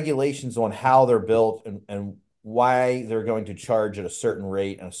real regulations on how they're built and why they're going to charge at a certain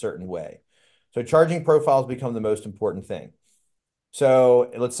rate in a certain way. So charging profiles become the most important thing.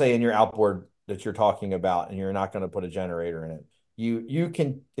 So let's say in your outboard that you're talking about, and you're not going to put a generator in it, you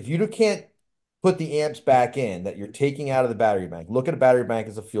can, if you can't put the amps back in that you're taking out of the battery bank, look at a battery bank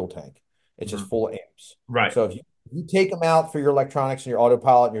as a fuel tank. It's just full of amps. Right. So if you take them out for your electronics and your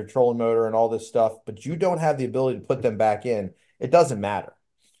autopilot and your trolling motor and all this stuff, but you don't have the ability to put them back in, it doesn't matter.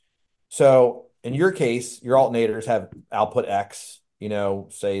 So in your case, your alternators have output X,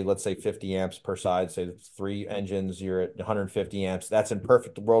 let's say 50 amps per side, say 3 engines, you're at 150 amps. That's in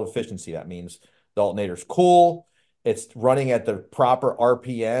perfect world efficiency. That means the alternator's cool. It's running at the proper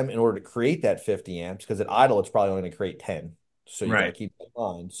RPM in order to create that 50 amps, because at idle, it's probably only going to create 10. So you got to keep that in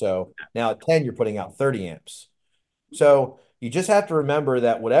mind. So now at 10, you're putting out 30 amps. So you just have to remember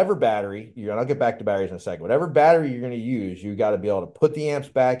that whatever battery, and I'll get back to batteries in a second, whatever battery you're going to use, you got to be able to put the amps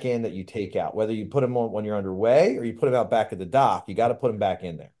back in that you take out. Whether you put them on when you're underway or you put them out back at the dock, you got to put them back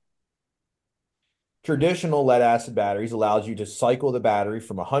in there. Traditional lead acid batteries allows you to cycle the battery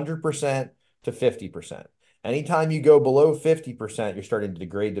from 100% to 50%. Anytime you go below 50%, you're starting to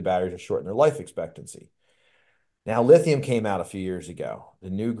degrade the batteries and shorten their life expectancy. Now, lithium came out a few years ago, the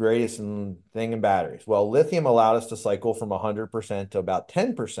new greatest thing in batteries. Well, lithium allowed us to cycle from 100% to about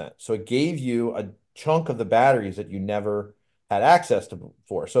 10%. So it gave you a chunk of the batteries that you never had access to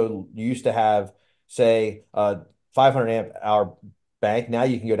before. So you used to have, say, a 500 amp hour bank. Now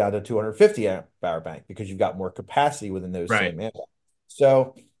you can go down to 250 amp hour bank because you've got more capacity within those same amp.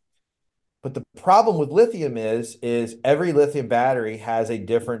 So, but the problem with lithium is every lithium battery has a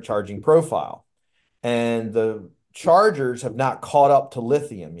different charging profile. And the chargers have not caught up to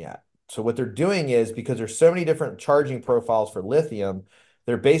lithium yet. So what they're doing is, because there's so many different charging profiles for lithium,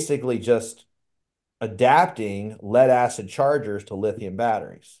 they're basically just adapting lead acid chargers to lithium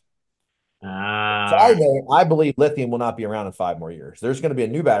batteries. Ah, I believe lithium will not be around in 5 more years. There's going to be a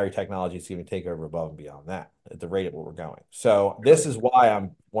new battery technology that's going to take over above and beyond that at the rate at what we're going. So this is why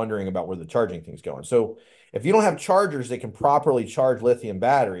I'm wondering about where the charging thing's going. So if you don't have chargers that can properly charge lithium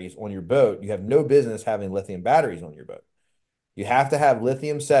batteries on your boat, you have no business having lithium batteries on your boat. You have to have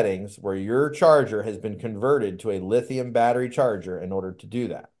lithium settings where your charger has been converted to a lithium battery charger in order to do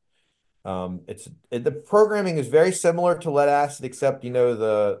that. The programming is very similar to lead acid, except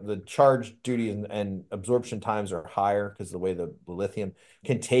the charge duty and absorption times are higher because the way the lithium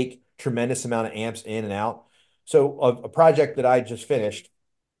can take tremendous amount of amps in and out. So a project that I just finished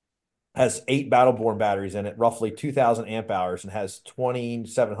has 8 Battleborn batteries in it, roughly 2,000 amp hours, and has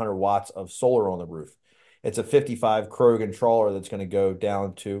 2,700 watts of solar on the roof. It's a 55 Crow controller that's going to go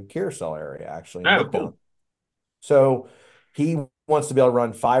down to Carousel area, actually, and oh, hook down. cool. So he wants to be able to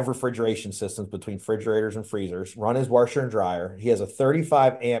run 5 refrigeration systems between refrigerators and freezers, run his washer and dryer. He has a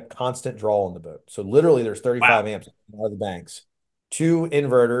 35 amp constant draw on the boat. So literally there's 35 Wow. amps out of the banks. 2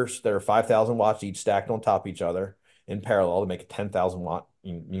 inverters that are 5,000 watts each stacked on top of each other in parallel to make a 10,000 watt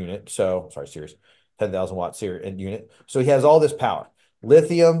unit. So, sorry, series, 10,000 watt series unit. So he has all this power.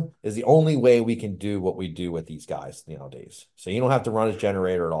 Lithium is the only way we can do what we do with these guys nowadays. So you don't have to run his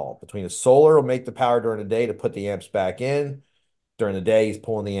generator at all. Between the solar will make the power during the day to put the amps back in. During the day, he's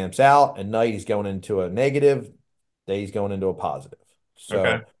pulling the amps out. At night, he's going into a negative. Day, he's going into a positive.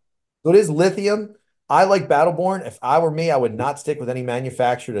 Okay. So it is lithium. I like Battleborn. If I were me, I would not stick with any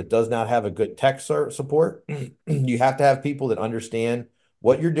manufacturer that does not have a good tech support. You have to have people that understand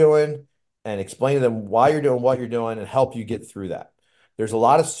what you're doing and explain to them why you're doing what you're doing and help you get through that. There's a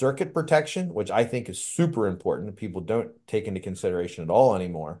lot of circuit protection, which I think is super important. People don't take into consideration at all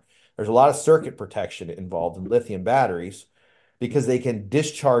anymore. There's a lot of circuit protection involved in lithium batteries because they can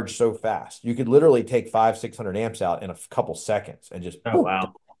discharge so fast. You could literally take 500-600 amps out in a couple seconds and just Oh, boom.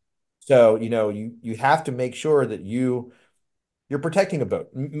 wow. So, you have to make sure that you're protecting a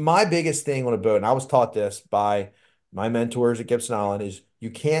boat. My biggest thing on a boat, and I was taught this by my mentors at Gibson Island, is you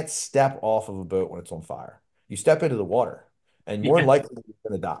can't step off of a boat when it's on fire. You step into the water, and more than Yeah. likely you're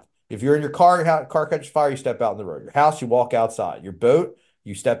going to die. If you're in your car catches fire, you step out in the road. Your house, you walk outside. Your boat,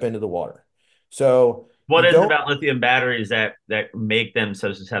 you step into the water. So What you is it don't. about lithium batteries that make them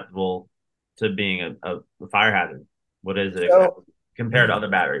so susceptible to being a fire hazard? What is it So compared to other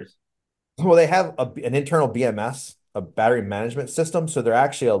batteries? Well, they have an internal BMS, a battery management system. So they're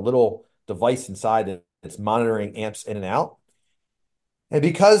actually a little device inside that's monitoring amps in and out. And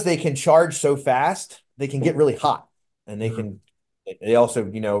because they can charge so fast, they can get really hot. And they also,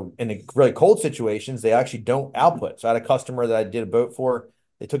 in the really cold situations, they actually don't output. So I had a customer that I did a boat for.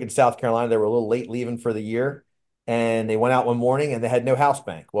 They took it to South Carolina. They were a little late leaving for the year. And they went out one morning and they had no house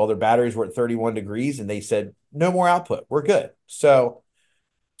bank. Well, their batteries were at 31 degrees and they said, no more output. We're good. So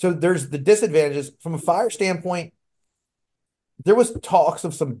there's the disadvantages from a fire standpoint. There was talks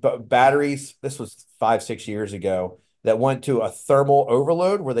of some batteries. This was 5-6 years ago that went to a thermal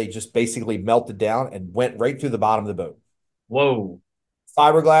overload where they just basically melted down and went right through the bottom of the boat. Whoa.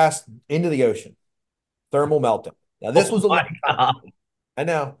 Fiberglass into the ocean, thermal melting. Now this Oh was a my long time. God. I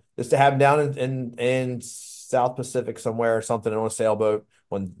know this to happen down in South Pacific somewhere or something on a sailboat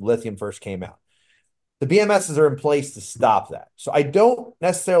when lithium first came out. The BMSs are in place to stop that. So I don't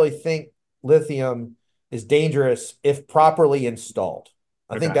necessarily think lithium is dangerous if properly installed.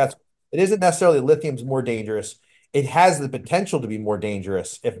 I think Okay. it isn't necessarily lithium's more dangerous. It has the potential to be more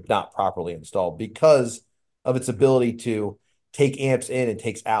dangerous if not properly installed because of its ability to take amps in and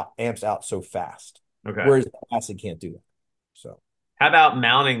takes out amps out so fast. Okay. Whereas acid can't do that. So How about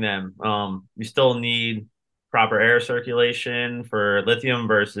mounting them? You still need proper air circulation for lithium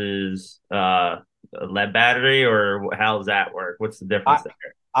versus a lead battery, or how does that work? What's the difference I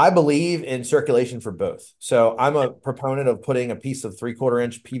there? I believe in circulation for both. So I'm a proponent of putting a piece of 3/4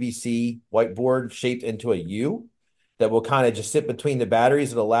 inch PVC whiteboard shaped into a U that will kind of just sit between the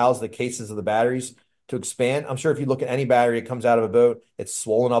batteries. It allows the cases of the batteries to expand. I'm sure if you look at any battery that comes out of a boat, it's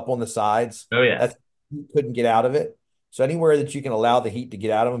swollen up on the sides. Oh yeah. That's you couldn't get out of it. So anywhere that you can allow the heat to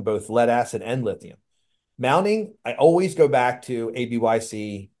get out of them, both lead acid and lithium. Mounting, I always go back to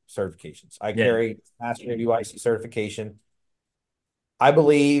ABYC certifications. I Yeah. carry master ABYC certification. I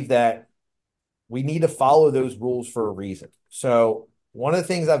believe that we need to follow those rules for a reason. So one of the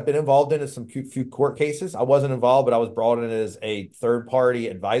things I've been involved in is some few court cases. I wasn't involved, but I was brought in as a third-party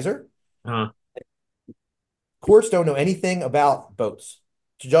advisor. Uh-huh. Courts don't know anything about boats.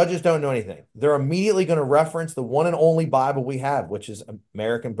 Judges don't know anything. They're immediately going to reference the one and only Bible we have, which is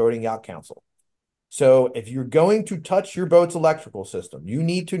American Boating Yacht Council. So if you're going to touch your boat's electrical system, you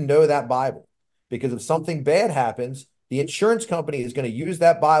need to know that Bible, because if something bad happens, the insurance company is going to use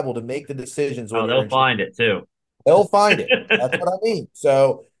that Bible to make the decisions on Oh, your they'll insurance. find it too. They'll find it. That's what I mean.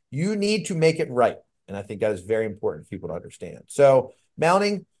 So you need to make it right. And I think that is very important for people to understand. So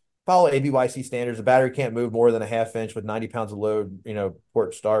mounting, follow ABYC standards. The battery can't move more than a half inch with 90 pounds of load,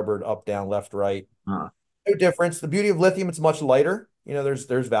 port, starboard, up, down, left, right. Huh. No difference. The beauty of lithium, it's much lighter.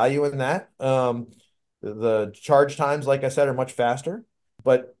 There's value in that. The charge times, like I said, are much faster.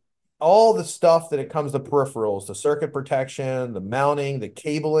 But all the stuff that it comes to peripherals, the circuit protection, the mounting, the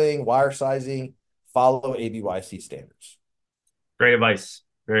cabling, wire sizing, follow ABYC standards. Great advice.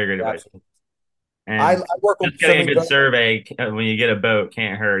 Very great advice. Absolutely. I And work with just so getting a many good survey when you get a boat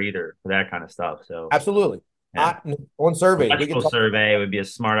can't hurt either for that kind of stuff. So Absolutely. yeah, On surveys, we can electrical talk. survey would be a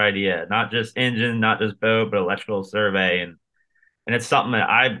smart idea. Not just engine, not just boat, but electrical survey, and it's something that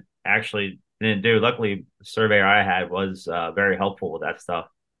I actually didn't do. Luckily, the surveyor I had was very helpful with that stuff.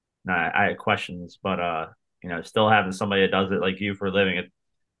 And I had questions, but still having somebody that does it like you for a living, it's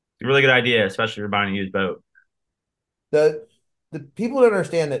a really good idea, especially if you're buying a used boat. The the people don't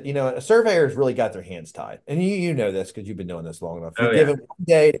understand that, a surveyor's really got their hands tied. And you know this because you've been doing this long enough. Oh You're yeah, given one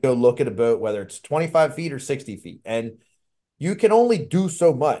day to go look at a boat, whether it's 25 feet or 60 feet. And you can only do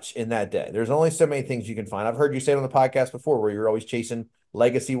so much in that day. There's only so many things you can find. I've heard you say it on the podcast before where you're always chasing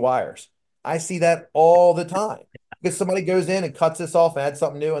legacy wires. I see that all the time because somebody goes in and cuts this off, adds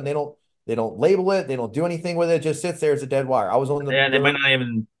something new, and they don't label it, they don't do anything with it. It just sits there as a dead wire. I was on the yeah. And they might not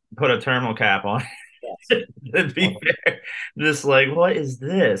even put a terminal cap on. yes. To be fair, just like what is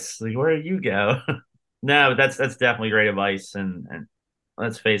this? Like, where do you go? No, but that's definitely great advice. And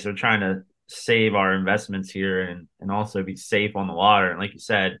let's face it, we're trying to save our investments here and also be safe on the water. And like you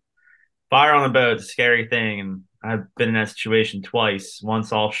said, fire on the boat is a scary thing. And I've been in that situation twice,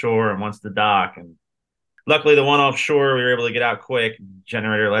 once offshore and once the dock. And luckily, the one offshore, we were able to get out quick,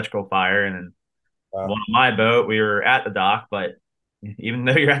 generate electrical fire. And then one on my boat, we were at the dock, but even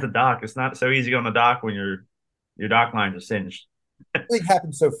though you're at the dock, it's not so easy on the dock when your dock lines are singed. Everything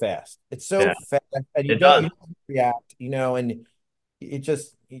happens so fast. It's so Yeah, fast, and you it don't does. you don't react, and it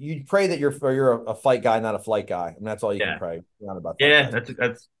just you pray that you're a fight guy, not a flight guy, and that's all you can Yeah. pray. Not about fight Yeah, guys.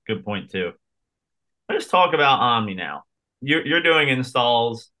 that's a good point too. Let's talk about Omni now. You're doing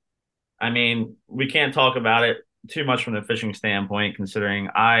installs. I mean, we can't talk about it too much from the fishing standpoint, considering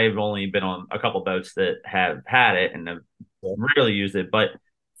I've only been on a couple boats that have had it and have Yeah. really used it. But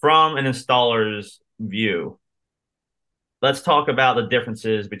from an installer's view, let's talk about the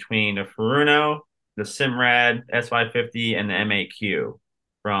differences between the Furuno, the Simrad S550, and the MAQ.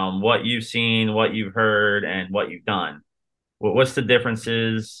 From what you've seen, what you've heard, and what you've done. What's the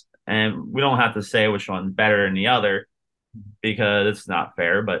differences? And we don't have to say which one's better than the other because it's not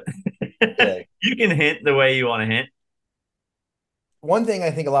fair, but Yeah. you can hint the way you want to hint. One thing I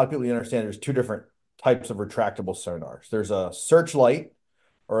think a lot of people don't understand, there's two different types of retractable sonars. There's a searchlight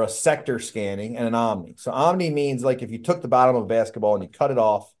or a sector scanning and an omni. So omni means like if you took the bottom of a basketball and you cut it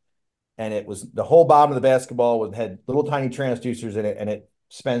off and it was the whole bottom of the basketball had little tiny transducers in it and it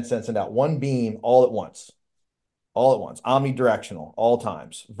sent out one beam all at once. All at once, omnidirectional, all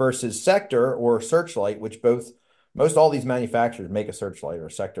times, versus sector or searchlight, which most all these manufacturers make a searchlight or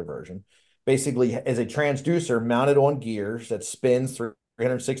a sector version, basically is a transducer mounted on gears that spins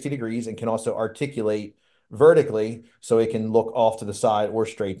 360 degrees and can also articulate vertically so it can look off to the side or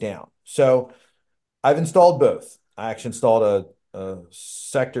straight down. So I've installed both. I actually installed a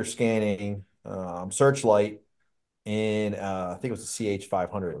sector scanning searchlight in I think it was a CH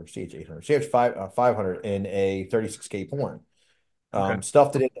 500 or CH 800, CH 500 in a 36K porn. Okay.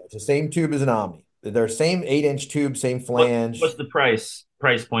 Stuffed it in. It's the same tube as an Omni. They're same 8-inch tube, same What's flange. the price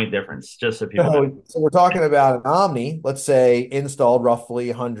point difference? Just so people know. So we're talking about an Omni, let's say installed roughly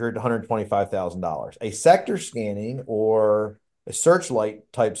 100 $125,000. A sector scanning or a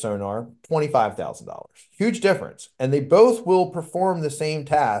searchlight type sonar, $25,000. Huge difference. And they both will perform the same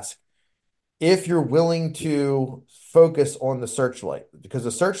task if you're willing to focus on the searchlight, because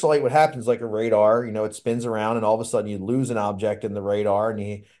the searchlight, what happens like a radar, it spins around and all of a sudden you lose an object in the radar and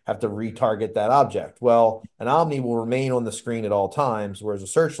you have to retarget that object. Well, an Omni will remain on the screen at all times, whereas a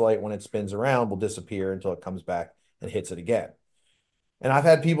searchlight, when it spins around, will disappear until it comes back and hits it again. And I've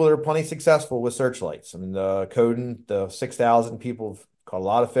had people that are plenty successful with searchlights. I mean, the Coden, the 6,000 people have caught a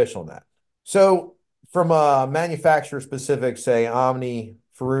lot of fish on that. So from a manufacturer specific, say Omni,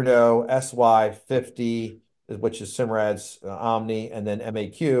 Furuno, SY50, which is Simrad's Omni, and then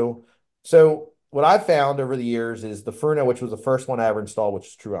MAQ. So what I've found over the years is the Furuno, which was the first one I ever installed, which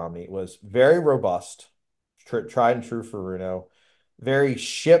is True Omni, was very robust, tried and true Furuno, very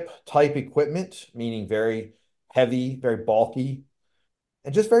ship type equipment, meaning very heavy, very bulky,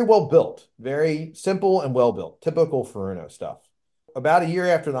 and just very well built, very simple and well built, typical Furuno stuff. About a year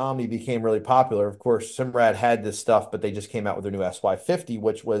after the Omni became really popular, of course, Simrad had this stuff, but they just came out with their new SY50,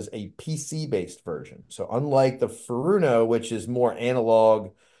 which was a PC-based version. So unlike the Furuno, which is more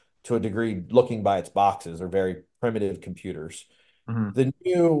analog to a degree, looking by its boxes, or very primitive computers, Hmm. the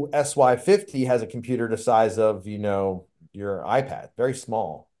new SY50 has a computer the size of, your iPad, very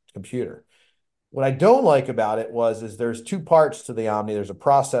small computer. What I don't like about it is there's two parts to the Omni. There's a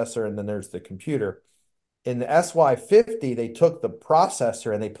processor and then there's the computer. In the SY50, they took the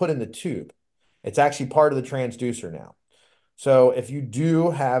processor and they put in the tube. It's actually part of the transducer now. So if you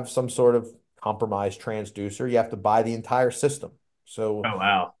do have some sort of compromised transducer, you have to buy the entire system. So Oh,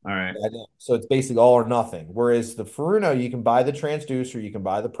 wow. All right. so it's basically all or nothing. Whereas the Furuno, you can buy the transducer, you can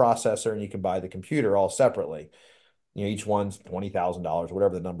buy the processor, and you can buy the computer all separately. Each one's $20,000,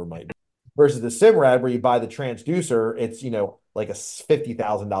 whatever the number might be. Versus the Simrad, where you buy the transducer, it's, like a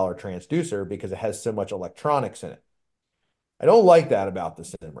 $50,000 transducer because it has so much electronics in it. I don't like that about the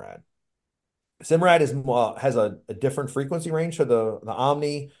Simrad. Simrad has a different frequency range. So the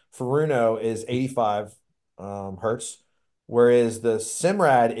Omni Furuno is 85 hertz, whereas the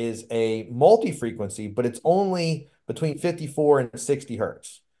Simrad is a multi-frequency, but it's only between 54 and 60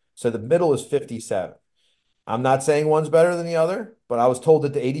 hertz. So the middle is 57. I'm not saying one's better than the other, but I was told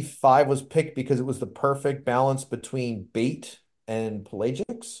that the 85 was picked because it was the perfect balance between bait and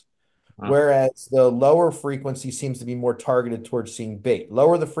pelagics, Huh. whereas the lower frequency seems to be more targeted towards seeing bait.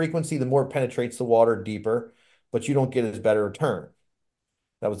 Lower the frequency, the more it penetrates the water deeper, but you don't get as better return.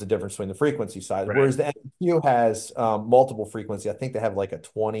 That was the difference between the frequency side. Right. Whereas the MQ has multiple frequency. I think they have like a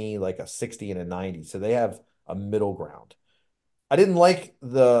 20, like a 60, and a 90. So they have a middle ground. I didn't like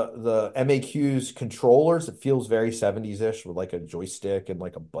the MAQ's controllers. It feels very 70s-ish with like a joystick and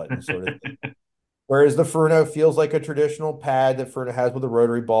like a button sort of thing. Whereas the Furuno feels like a traditional pad that Furuno has with a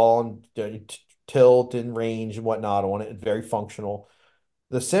rotary ball and tilt and range and whatnot on it. It's very functional.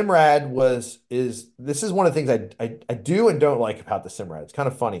 The Simrad this is one of the things I do and don't like about the Simrad. It's kind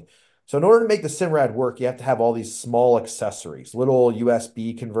of funny. So in order to make the Simrad work, you have to have all these small accessories, little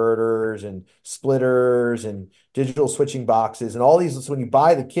USB converters and splitters and digital switching boxes and all these. So when you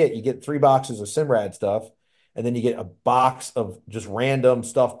buy the kit, you get 3 boxes of Simrad stuff, and then you get a box of just random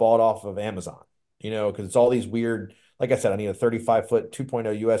stuff bought off of Amazon, because it's all these weird, like I said, I need a 35-foot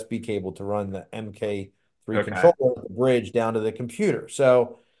 2.0 USB cable to run the MK3 Okay. controller, the bridge down to the computer.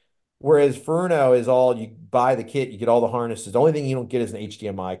 So whereas Furuno is all you buy the kit, you get all the harnesses. The only thing you don't get is an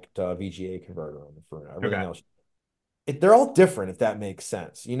HDMI to VGA converter on the Furuno. Everything Okay. else, they're all different, if that makes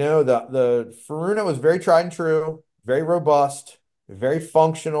sense. The Furuno is very tried and true, very robust, very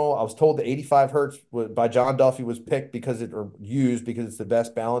functional. I was told the 85 hertz by John Duffy was picked or used because it's the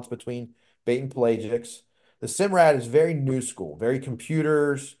best balance between bait and pelagics. The Simrad is very new school, very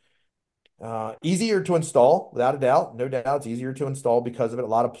computers, easier to install, without a doubt. No doubt, it's easier to install because of it. A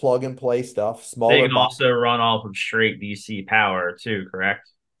lot of plug and play stuff, They smaller can box. also run off of straight DC power too, correct?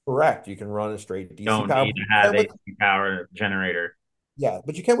 Correct. You can run a straight DC Don't power. need to have AC power generator. Yeah,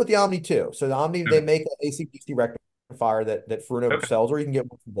 but you can with the Omni too. So the Omni, they Okay. make an AC/DC rectifier that Furuno Okay. sells, or you can get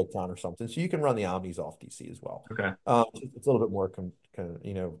one from Booktown or something. So you can run the Omnis off DC as well. Okay. It's a little bit more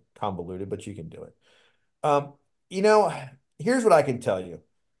convoluted, but you can do it. Um, you know, Here's what I can tell you.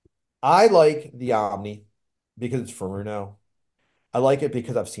 I like the Omni because it's Furuno. I like it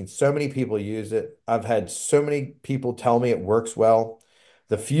because I've seen so many people use it. I've had so many people tell me it works well.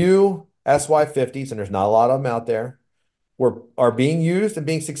 The few SY50s, and there's not a lot of them out there, are being used and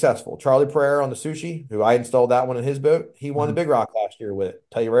being successful. Charlie Pereira on the sushi, who I installed that one in his boat, he won the Mhm. Big Rock last year with it.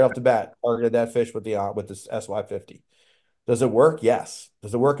 Tell you right off the bat, targeted that fish with this SY50. Does it work? Yes.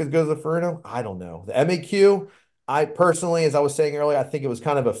 Does it work as good as the Furuno? I don't know. The MAQ, I personally, as I was saying earlier, I think it was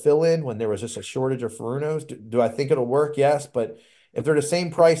kind of a fill-in when there was just a shortage of Furunos. Do I think it'll work? Yes, but if they're the same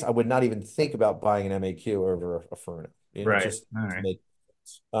price, I would not even think about buying an MAQ over a Furuno. It Right. just All doesn't right. make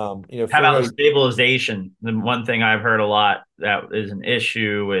sense. How about the Furuno, stabilization? The one thing I've heard a lot that is an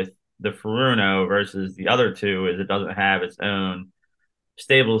issue with the Furuno versus the other two is it doesn't have its own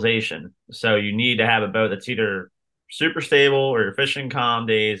stabilization. So you need to have a boat that's either super stable or you're fishing calm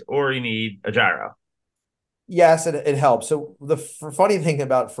days, or you need a gyro. yes, it helps. So the funny thing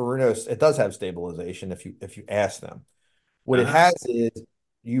about Furunos, it does have stabilization if you ask them. What it Uh-huh. has is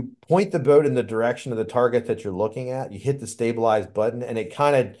you point the boat in the direction of the target that you're looking at, you hit the stabilize button, and it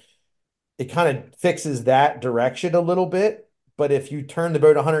kind of fixes that direction a little bit, but if you turn the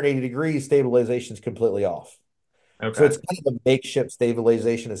boat 180 degrees, stabilization is completely off. So Okay. it's kind of a makeshift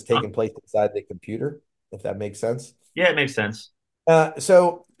stabilization that's Huh. taking place inside the computer, if that makes sense. Yeah, it makes sense.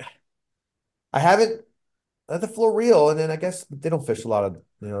 So I haven't the floor reel, and then I guess they don't fish a lot of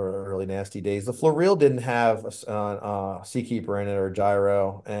early nasty days. The floor reel didn't have a seakeeper in it or a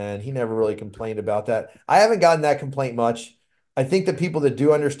gyro, and he never really complained about that. I haven't gotten that complaint much. I think the people that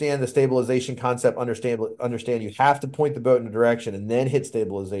do understand the stabilization concept understand you have to point the boat in a direction and then hit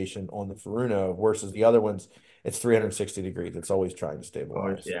stabilization on the Furuno versus the other ones. It's 360 degrees. It's always trying to Oh,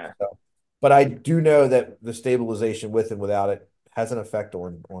 stabilize. yeah. So, but I do know that the stabilization with and without it has an effect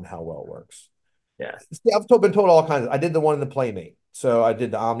on how well it works. Yeah. See, been told all kinds of. I did the one in the Playmate, so I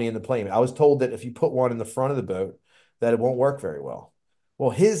did the Omni and the Playmate. I was told that if you put one in the front of the boat, that it won't work very well. Well,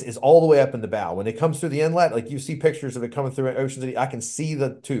 his is all the way up in the bow. When it comes through the inlet, like you see pictures of it coming through Ocean City, I can see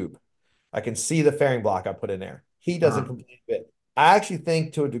the tube. I can see the fairing block I put in there. He doesn't Uh-huh. complain a bit. I actually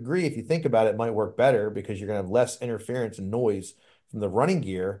think to a degree, if you think about it, it might work better because you're going to have less interference and noise from the running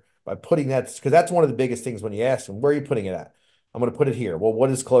gear by putting that, because that's one of the biggest things when you ask them, where are you putting it at? I'm going to put it here. Well, what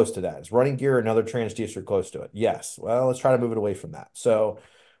is close to that? Is running gear or another transducer close to it? Yes. Well, let's try to move it away from that. So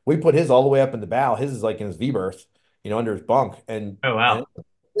we put his all the way up in the bow. His is like in his V berth, under his bunk, Oh, and wow. it's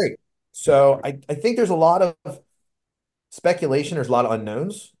great. So I think there's a lot of speculation. There's a lot of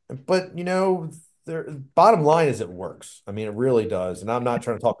unknowns, but the bottom line is it works. I mean, it really does. And I'm not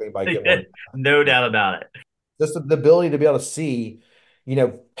trying to talk to anybody get one. No doubt about it. Just the ability to be able to see,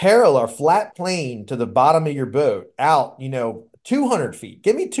 parallel flat plane to the bottom of your boat out, 200 feet.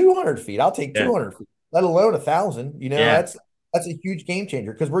 Give me 200 feet. I'll take Yeah. 200 feet, let alone 1,000. Yeah. That's a huge game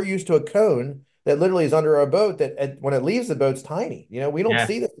changer because we're used to a cone that literally is under our boat that when it leaves the boat's tiny. We don't Yeah.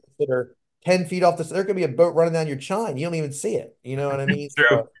 see the fish that are 10 feet off the. There could be a boat running down your chine. You don't even see it. You know what I mean? True.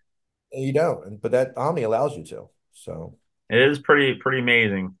 So you don't. But that Omni allows you to. So. It is pretty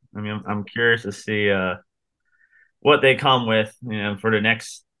amazing. I mean, I'm curious to see what they come with, for the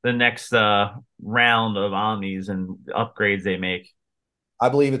next round of Omnis and upgrades they make. I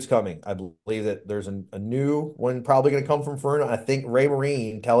believe it's coming. I believe that there's a new one probably going to come from Fern. I think Ray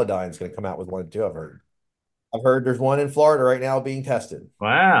Marine Teledyne is going to come out with one too. I've heard there's one in Florida right now being tested.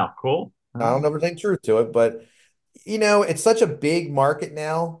 Wow, cool. I don't know if there's any truth to it, but it's such a big market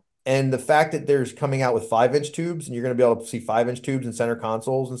now. And the fact that there's coming out with 5-inch tubes and you're going to be able to see 5-inch tubes in center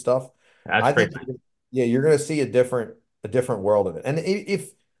consoles and stuff. That's I pretty think, yeah, you're going to see a different world of it. And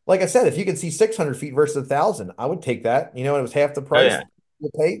if, like I said, if you can see 600 feet versus 1,000, I would take that. And it was half the nice. Oh price. yeah, You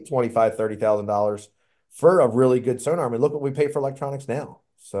pay $25,000, $30,000 for a really good sonar. I mean, look what we pay for electronics now.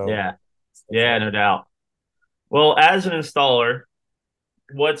 So yeah, that's yeah, all. no doubt. Well, as an installer,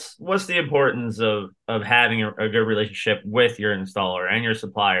 what's the importance of having a good relationship with your installer and your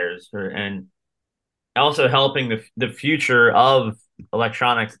suppliers, and also helping the future of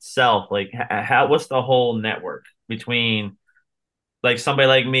electronics itself? Like, how what's the whole network between like somebody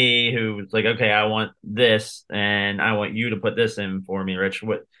like me who's like, okay, I want this and I want you to put this in for me, Rich.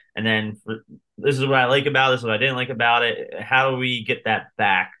 And then this is what I like about it, this is what I didn't like about it. How do we get that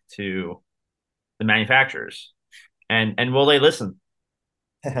back to the manufacturers? And will they listen?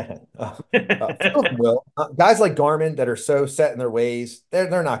 Some of them will. Guys like Garmin that are so set in their ways,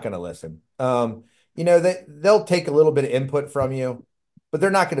 they're not going to listen. They'll take a little bit of input from you, but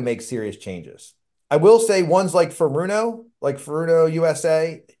they're not going to make serious changes. I will say ones like Furuno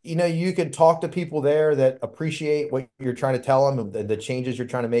USA, you can talk to people there that appreciate what you're trying to tell them and the changes you're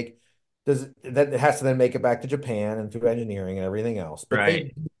trying to make. That has to then make it back to Japan and through engineering and everything else, but they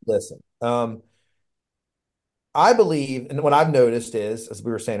Right. do listen. I believe, and what I've noticed is, as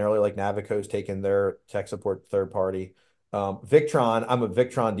we were saying earlier, like Navico's taken their tech support third party. Victron, I'm a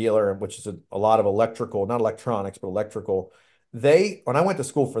Victron dealer, which is a lot of electrical, not electronics, but electrical. When I went to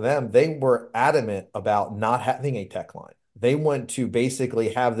school for them, they were adamant about not having a tech line. They want to basically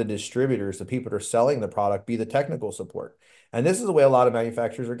have the distributors, the people that are selling the product, be the technical support. And this is the way a lot of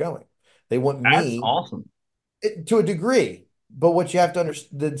manufacturers are going. They want That's me awesome. to a degree. But what you have to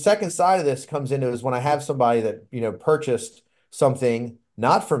understand, the second side of this comes into is when I have somebody that, purchased something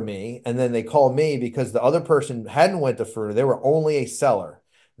not from me, and then they call me because the other person hadn't went to Fruiter. They were only a seller.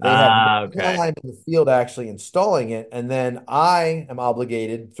 They have Ah, no okay. time in the field actually installing it. And then I am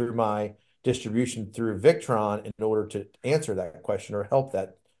obligated through my distribution through Victron in order to answer that question or help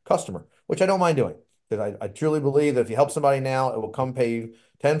that customer, which I don't mind doing. Because I truly believe that if you help somebody now, it will come pay you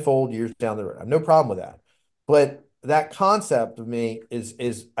tenfold years down the road. I have no problem with that. But that concept of me is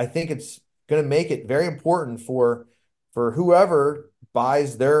I think it's going to make it very important for whoever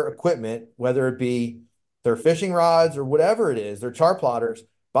buys their equipment, whether it be their fishing rods or whatever it is, their chart plotters,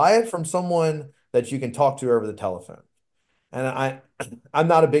 buy it from someone that you can talk to over the telephone. And I'm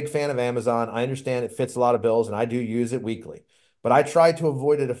not a big fan of Amazon. I understand it fits a lot of bills, and I do use it weekly. But I try to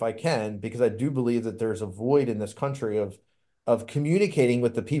avoid it if I can because I do believe that there's a void in this country of communicating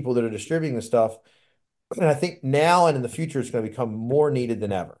with the people that are distributing the stuff. And I think now and in the future, it's going to become more needed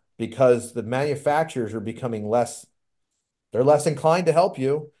than ever because the manufacturers are becoming less, they're less inclined to help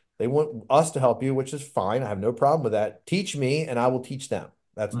you. They want us to help you, which is fine. I have no problem with that. Teach me and I will teach them.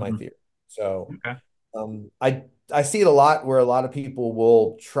 That's my Hmm. theory. So Okay. I see it a lot where a lot of people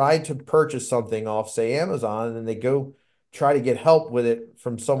will try to purchase something off, say, Amazon, and then they go try to get help with it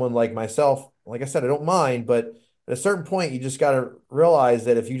from someone like myself. Like I said, I don't mind, but at a certain point, you just got to realize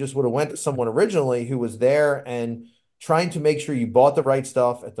that if you just would have went to someone originally who was there and trying to make sure you bought the right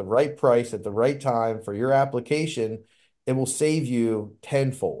stuff at the right price at the right time for your application, it will save you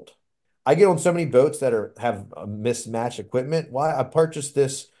tenfold. I get on so many boats that have a mismatched equipment. Why I purchased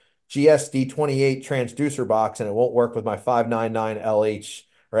this GSD 28 transducer box and it won't work with my 599 LH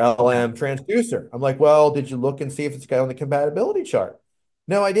or Yeah. LM transducer. I'm like, well, did you look and see if it's got on the compatibility chart?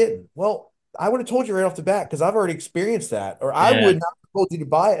 No, I didn't. Well, I would have told you right off the bat because I've already experienced that, or I Yeah. would not have told you to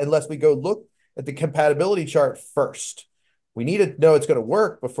buy it unless we go look at the compatibility chart first. We need to know it's going to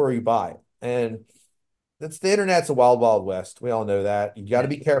work before you buy it. And that's the internet's a wild, wild west. We all know that. You got to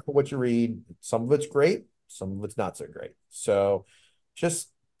be careful what you read. Some of it's great, some of it's not so great. So just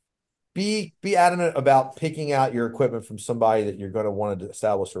be adamant about picking out your equipment from somebody that you're going to want to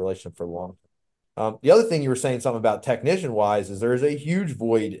establish a relationship for long. The other thing you were saying something about technician wise is there's a huge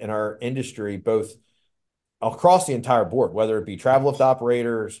void in our industry, both across the entire board, whether it be travel lift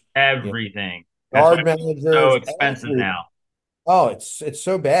operators, you know, Everything. That's why yard it's so managers, expensive everything. now. Oh, it's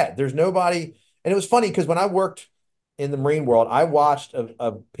so bad. There's nobody, and it was funny because when I worked in the marine world, I watched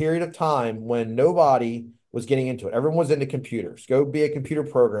a period of time when nobody was getting into it. Everyone was into computers. Go be a computer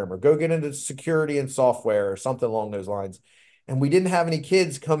programmer. Go get into security and software or something along those lines. And we didn't have any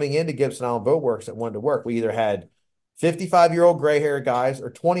kids coming into Gibson Island Boat Works that wanted to work. We either had 55-year-old gray hair guys or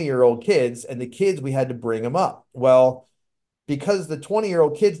 20-year-old kids, and the kids we had to bring them up. Well, because the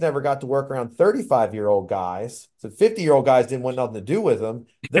 20-year-old kids never got to work around 35-year-old guys, so 50-year-old guys didn't want nothing to do with them.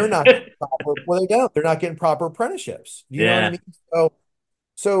 They're not getting proper, well, they don't. They're not getting proper apprenticeships. You know what I Yeah. mean?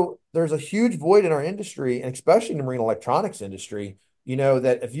 So there's a huge void in our industry, and especially in the marine electronics industry.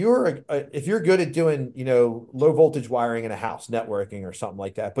 That if you're good at doing low voltage wiring in a house, networking or something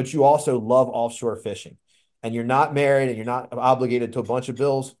like that, but you also love offshore fishing, and you're not married and you're not obligated to a bunch of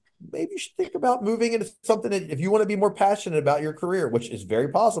bills, maybe you should think about moving into something that if you want to be more passionate about your career, which is very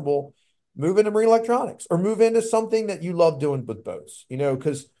possible, move into marine electronics or move into something that you love doing with boats.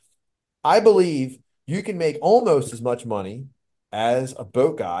 Because I believe you can make almost as much money as a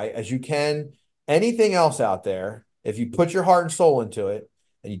boat guy as you can anything else out there if you put your heart and soul into it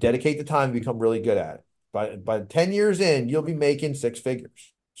and you dedicate the time to become really good at it. By 10 years in, you'll be making six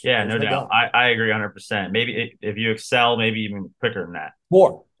figures. Yeah, There's no no doubt. doubt. I agree 100%. Maybe if you excel, maybe even quicker than that.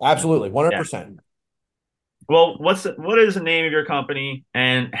 More. Yeah. Absolutely. Yeah. 100%. Well, what is the name of your company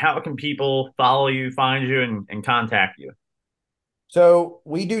and how can people follow you, find you, and contact you? So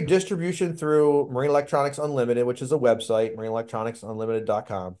we do distribution through Marine Electronics Unlimited, which is a website,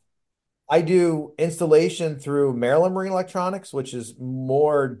 marineelectronicsunlimited.com. I do installation through Maryland Marine Electronics, which is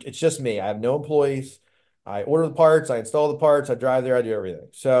more, it's just me. I have no employees. I order the parts, I install the parts, I drive there, I do everything.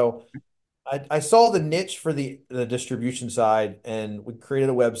 So I saw the niche for the distribution side, and we created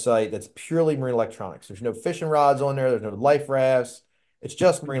a website that's purely marine electronics. There's no fishing rods on there. There's no life rafts. It's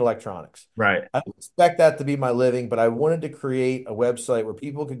just marine electronics. Right. I don't expect that to be my living, but I wanted to create a website where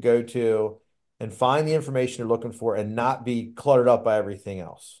people could go to and find the information they're looking for and not be cluttered up by everything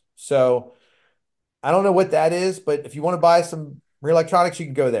else. So I don't know what that is, but if you want to buy some real electronics, you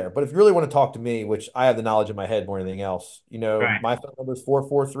can go there. But if you really want to talk to me, which I have the knowledge in my head more than anything else, Right. my phone number is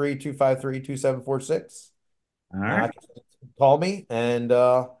 443-253-2746. All right. Call me and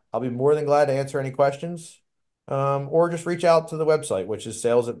I'll be more than glad to answer any questions. Or just reach out to the website, which is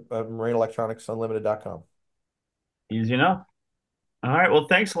sales at marineelectronicsunlimited.com. Easy enough. All right. Well,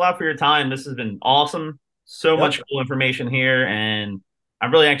 thanks a lot for your time. This has been awesome. So Yep. much cool information here, and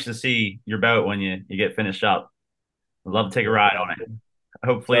I'm really anxious to see your boat when you get finished up. I'd love to take a ride on it.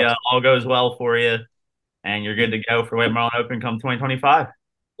 Hopefully, So, all goes well for you, and you're good to go for Wet Marlin Open come 2025.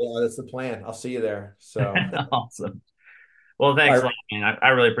 yeah, that's the plan. I'll see you there. So, Awesome. Well, all thanks a right. lot, man. I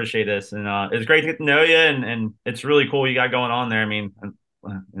really appreciate this, and it's great to get to know you, and it's really cool you got going on there. I mean,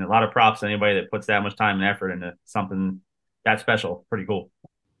 a lot of props to anybody that puts that much time and effort into something that special. Pretty cool.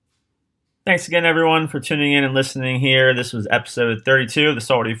 Thanks again, everyone, for tuning in and listening here. This was episode 32 of the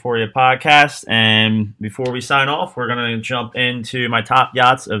Salty Euphoria podcast. And before we sign off, we're going to jump into my top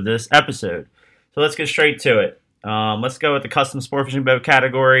yachts of this episode. So let's get straight to it. Let's go with the custom sport fishing boat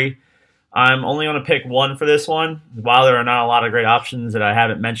category. I'm only going to pick one for this one. While there are not a lot of great options that I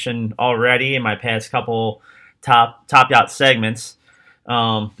haven't mentioned already in my past couple top yacht segments,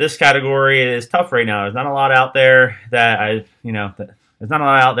 this category is tough right now. There's not a lot out there there's not a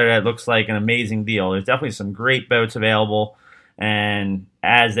lot out there that looks like an amazing deal. There's definitely some great boats available, and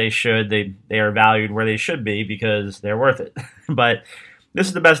as they should, they are valued where they should be because they're worth it. But this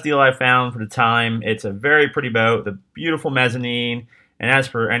is the best deal I found for the time. It's a very pretty boat, the beautiful mezzanine. And as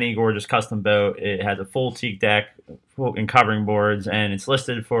for any gorgeous custom boat, it has a full teak deck and covering boards, and it's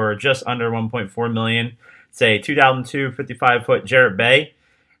listed for just under $1.4 million. It's a 2002 55-foot Jarrett Bay.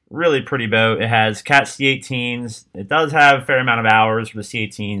 Really pretty boat. It has Cat C18s. It does have a fair amount of hours for the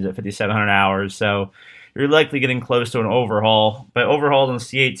C18s at 5,700 hours, so you're likely getting close to an overhaul. But overhauls on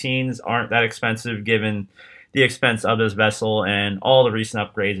C18s aren't that expensive given the expense of this vessel and all the recent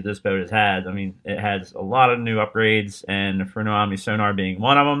upgrades that this boat has had. I mean, it has a lot of new upgrades, and the Furno sonar being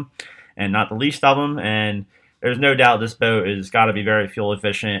one of them, and not the least of them. And there's no doubt this boat has got to be very fuel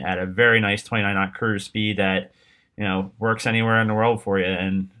efficient at a very nice 29 knot cruise speed that works anywhere in the world for you.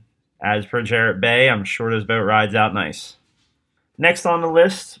 And as per Jarrett Bay, I'm sure this boat rides out nice. Next on the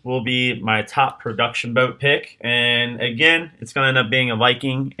list will be my top production boat pick, and again, it's going to end up being a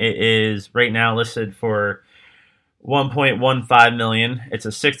Viking. It is right now listed for $1.15 million. It's a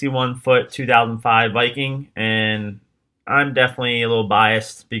 61-foot 2005 Viking, and I'm definitely a little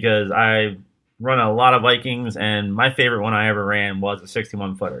biased because I run a lot of Vikings, and my favorite one I ever ran was a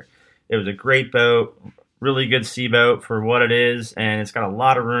 61-footer. It was a great boat, really good sea boat for what it is, and it's got a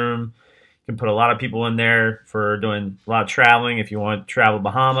lot of room. You can put a lot of people in there for doing a lot of traveling. If you want to travel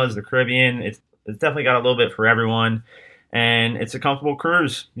Bahamas, the Caribbean, it's definitely got a little bit for everyone, and it's a comfortable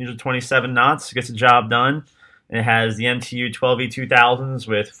cruise. Usually 27 knots, gets the job done. It has the MTU 12E2000s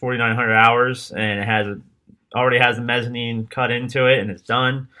with 4,900 hours, and it already has a mezzanine cut into it, and it's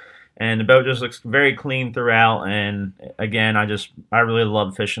done. And the boat just looks very clean throughout. And again, I really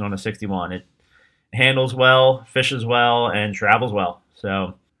love fishing on a 61. It handles well, fishes well, and travels well.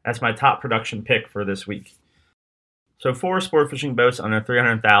 So that's my top production pick for this week. So for sport fishing boats under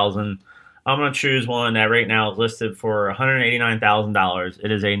 $300,000, I'm going to choose one that right now is listed for $189,000.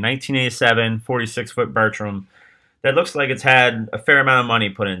 It is a 1987 46-foot Bertram that looks like it's had a fair amount of money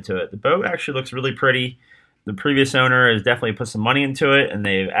put into it. The boat actually looks really pretty. The previous owner has definitely put some money into it, and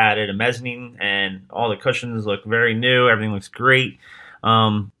they've added a mezzanine, and all the cushions look very new. Everything looks great.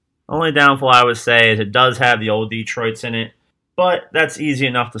 Only downfall I would say is it does have the old Detroits in it, but that's easy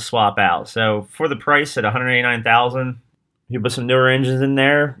enough to swap out. So for the price at $189,000, you put some newer engines in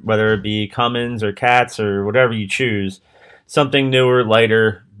there, whether it be Cummins or Cats or whatever you choose. Something newer,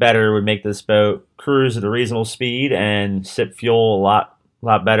 lighter, better would make this boat cruise at a reasonable speed and sip fuel a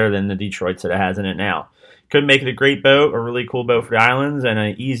lot better than the Detroits that it has in it now. Could make it a great boat, a really cool boat for the islands, and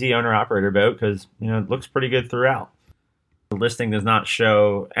an easy owner-operator boat because it looks pretty good throughout. The listing does not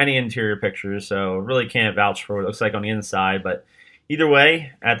show any interior pictures, so really can't vouch for what it looks like on the inside. But either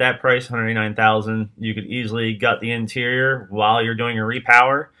way, at that price, $189,000, you could easily gut the interior while you're doing a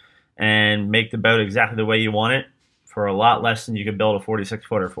repower and make the boat exactly the way you want it for a lot less than you could build a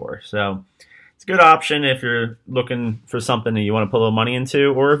 46-footer for. So it's a good option if you're looking for something that you want to put a little money into,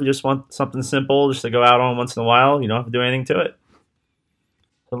 or if you just want something simple just to go out on once in a while. You don't have to do anything to it.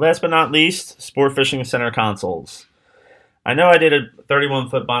 So last but not least, sport fishing center consoles. I know I did a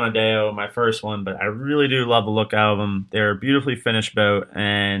 31-foot Bonadeo, my first one, but I really do love the look of them. They're a beautifully finished boat,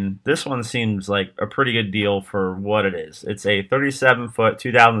 and this one seems like a pretty good deal for what it is. It's a 37-foot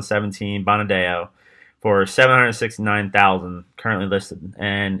 2017 Bonadeo for $769,000 currently listed,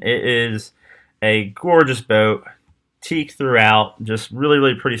 and it is a gorgeous boat, teak throughout, just really,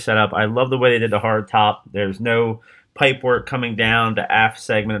 really pretty setup. I love the way they did the hard top. There's no pipe work coming down the aft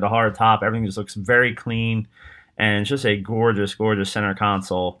segment of the hard top. Everything just looks very clean, and it's just a gorgeous, gorgeous center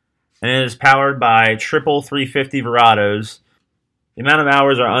console. And it is powered by triple 350 Verados. The amount of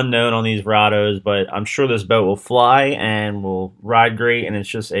hours are unknown on these Verados, but I'm sure this boat will fly and will ride great, and it's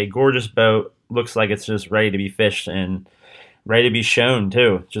just a gorgeous boat. Looks like it's just ready to be fished and ready to be shown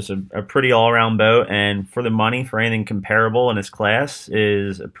too. Just a pretty all-around boat, and for the money, for anything comparable in its class,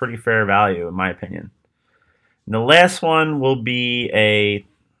 is a pretty fair value in my opinion. And the last one will be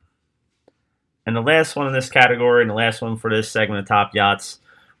and the last one in this category, and the last one for this segment of Top Yachts,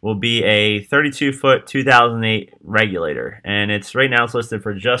 will be a 32-foot 2008 Regulator, and it's right now it's listed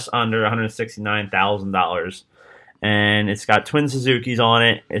for just under $169,000. And it's got twin Suzukis on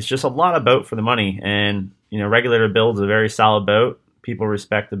it. It's just a lot of boat for the money. And, Regulator builds a very solid boat. People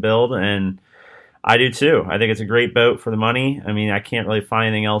respect the build, and I do too. I think it's a great boat for the money. I mean, I can't really find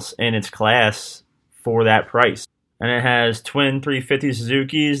anything else in its class for that price. And it has twin 350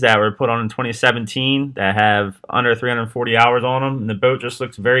 Suzukis that were put on in 2017 that have under 340 hours on them. And the boat just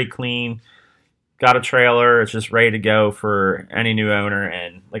looks very clean. Got a trailer. It's just ready to go for any new owner.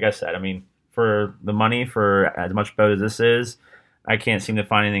 And like I said, I mean, for the money, for as much boat as this is, I can't seem to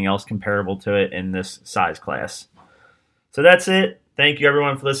find anything else comparable to it in this size class. So that's it. Thank you,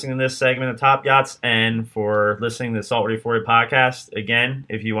 everyone, for listening to this segment of Top Yachts and for listening to the Saltwater Euphoria podcast. Again,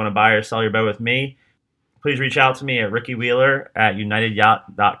 if you want to buy or sell your boat with me, please reach out to me at Ricky Wheeler at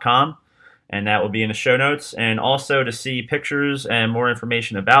unitedyacht.com, and that will be in the show notes. And also to see pictures and more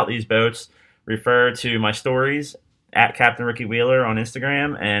information about these boats, refer to my stories at Captain Ricky Wheeler on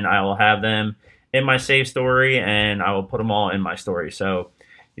Instagram, and I will have them in my save story, and I will put them all in my story. So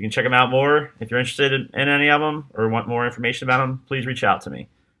you can check them out more. If you're interested in any of them or want more information about them, please reach out to me.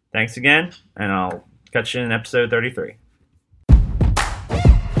 Thanks again, and I'll catch you in episode 33.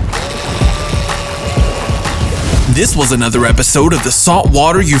 This was another episode of the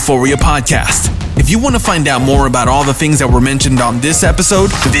Saltwater Euphoria podcast. If you want to find out more about all the things that were mentioned on this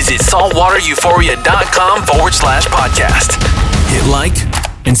episode, visit saltwatereuphoria.com/podcast. Hit like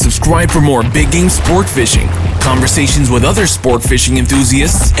and subscribe for more big game sport fishing, conversations with other sport fishing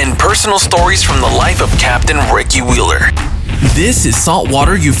enthusiasts, and personal stories from the life of Captain Ricky Wheeler. This is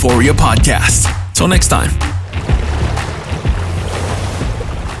Saltwater Euphoria Podcast. Till next time.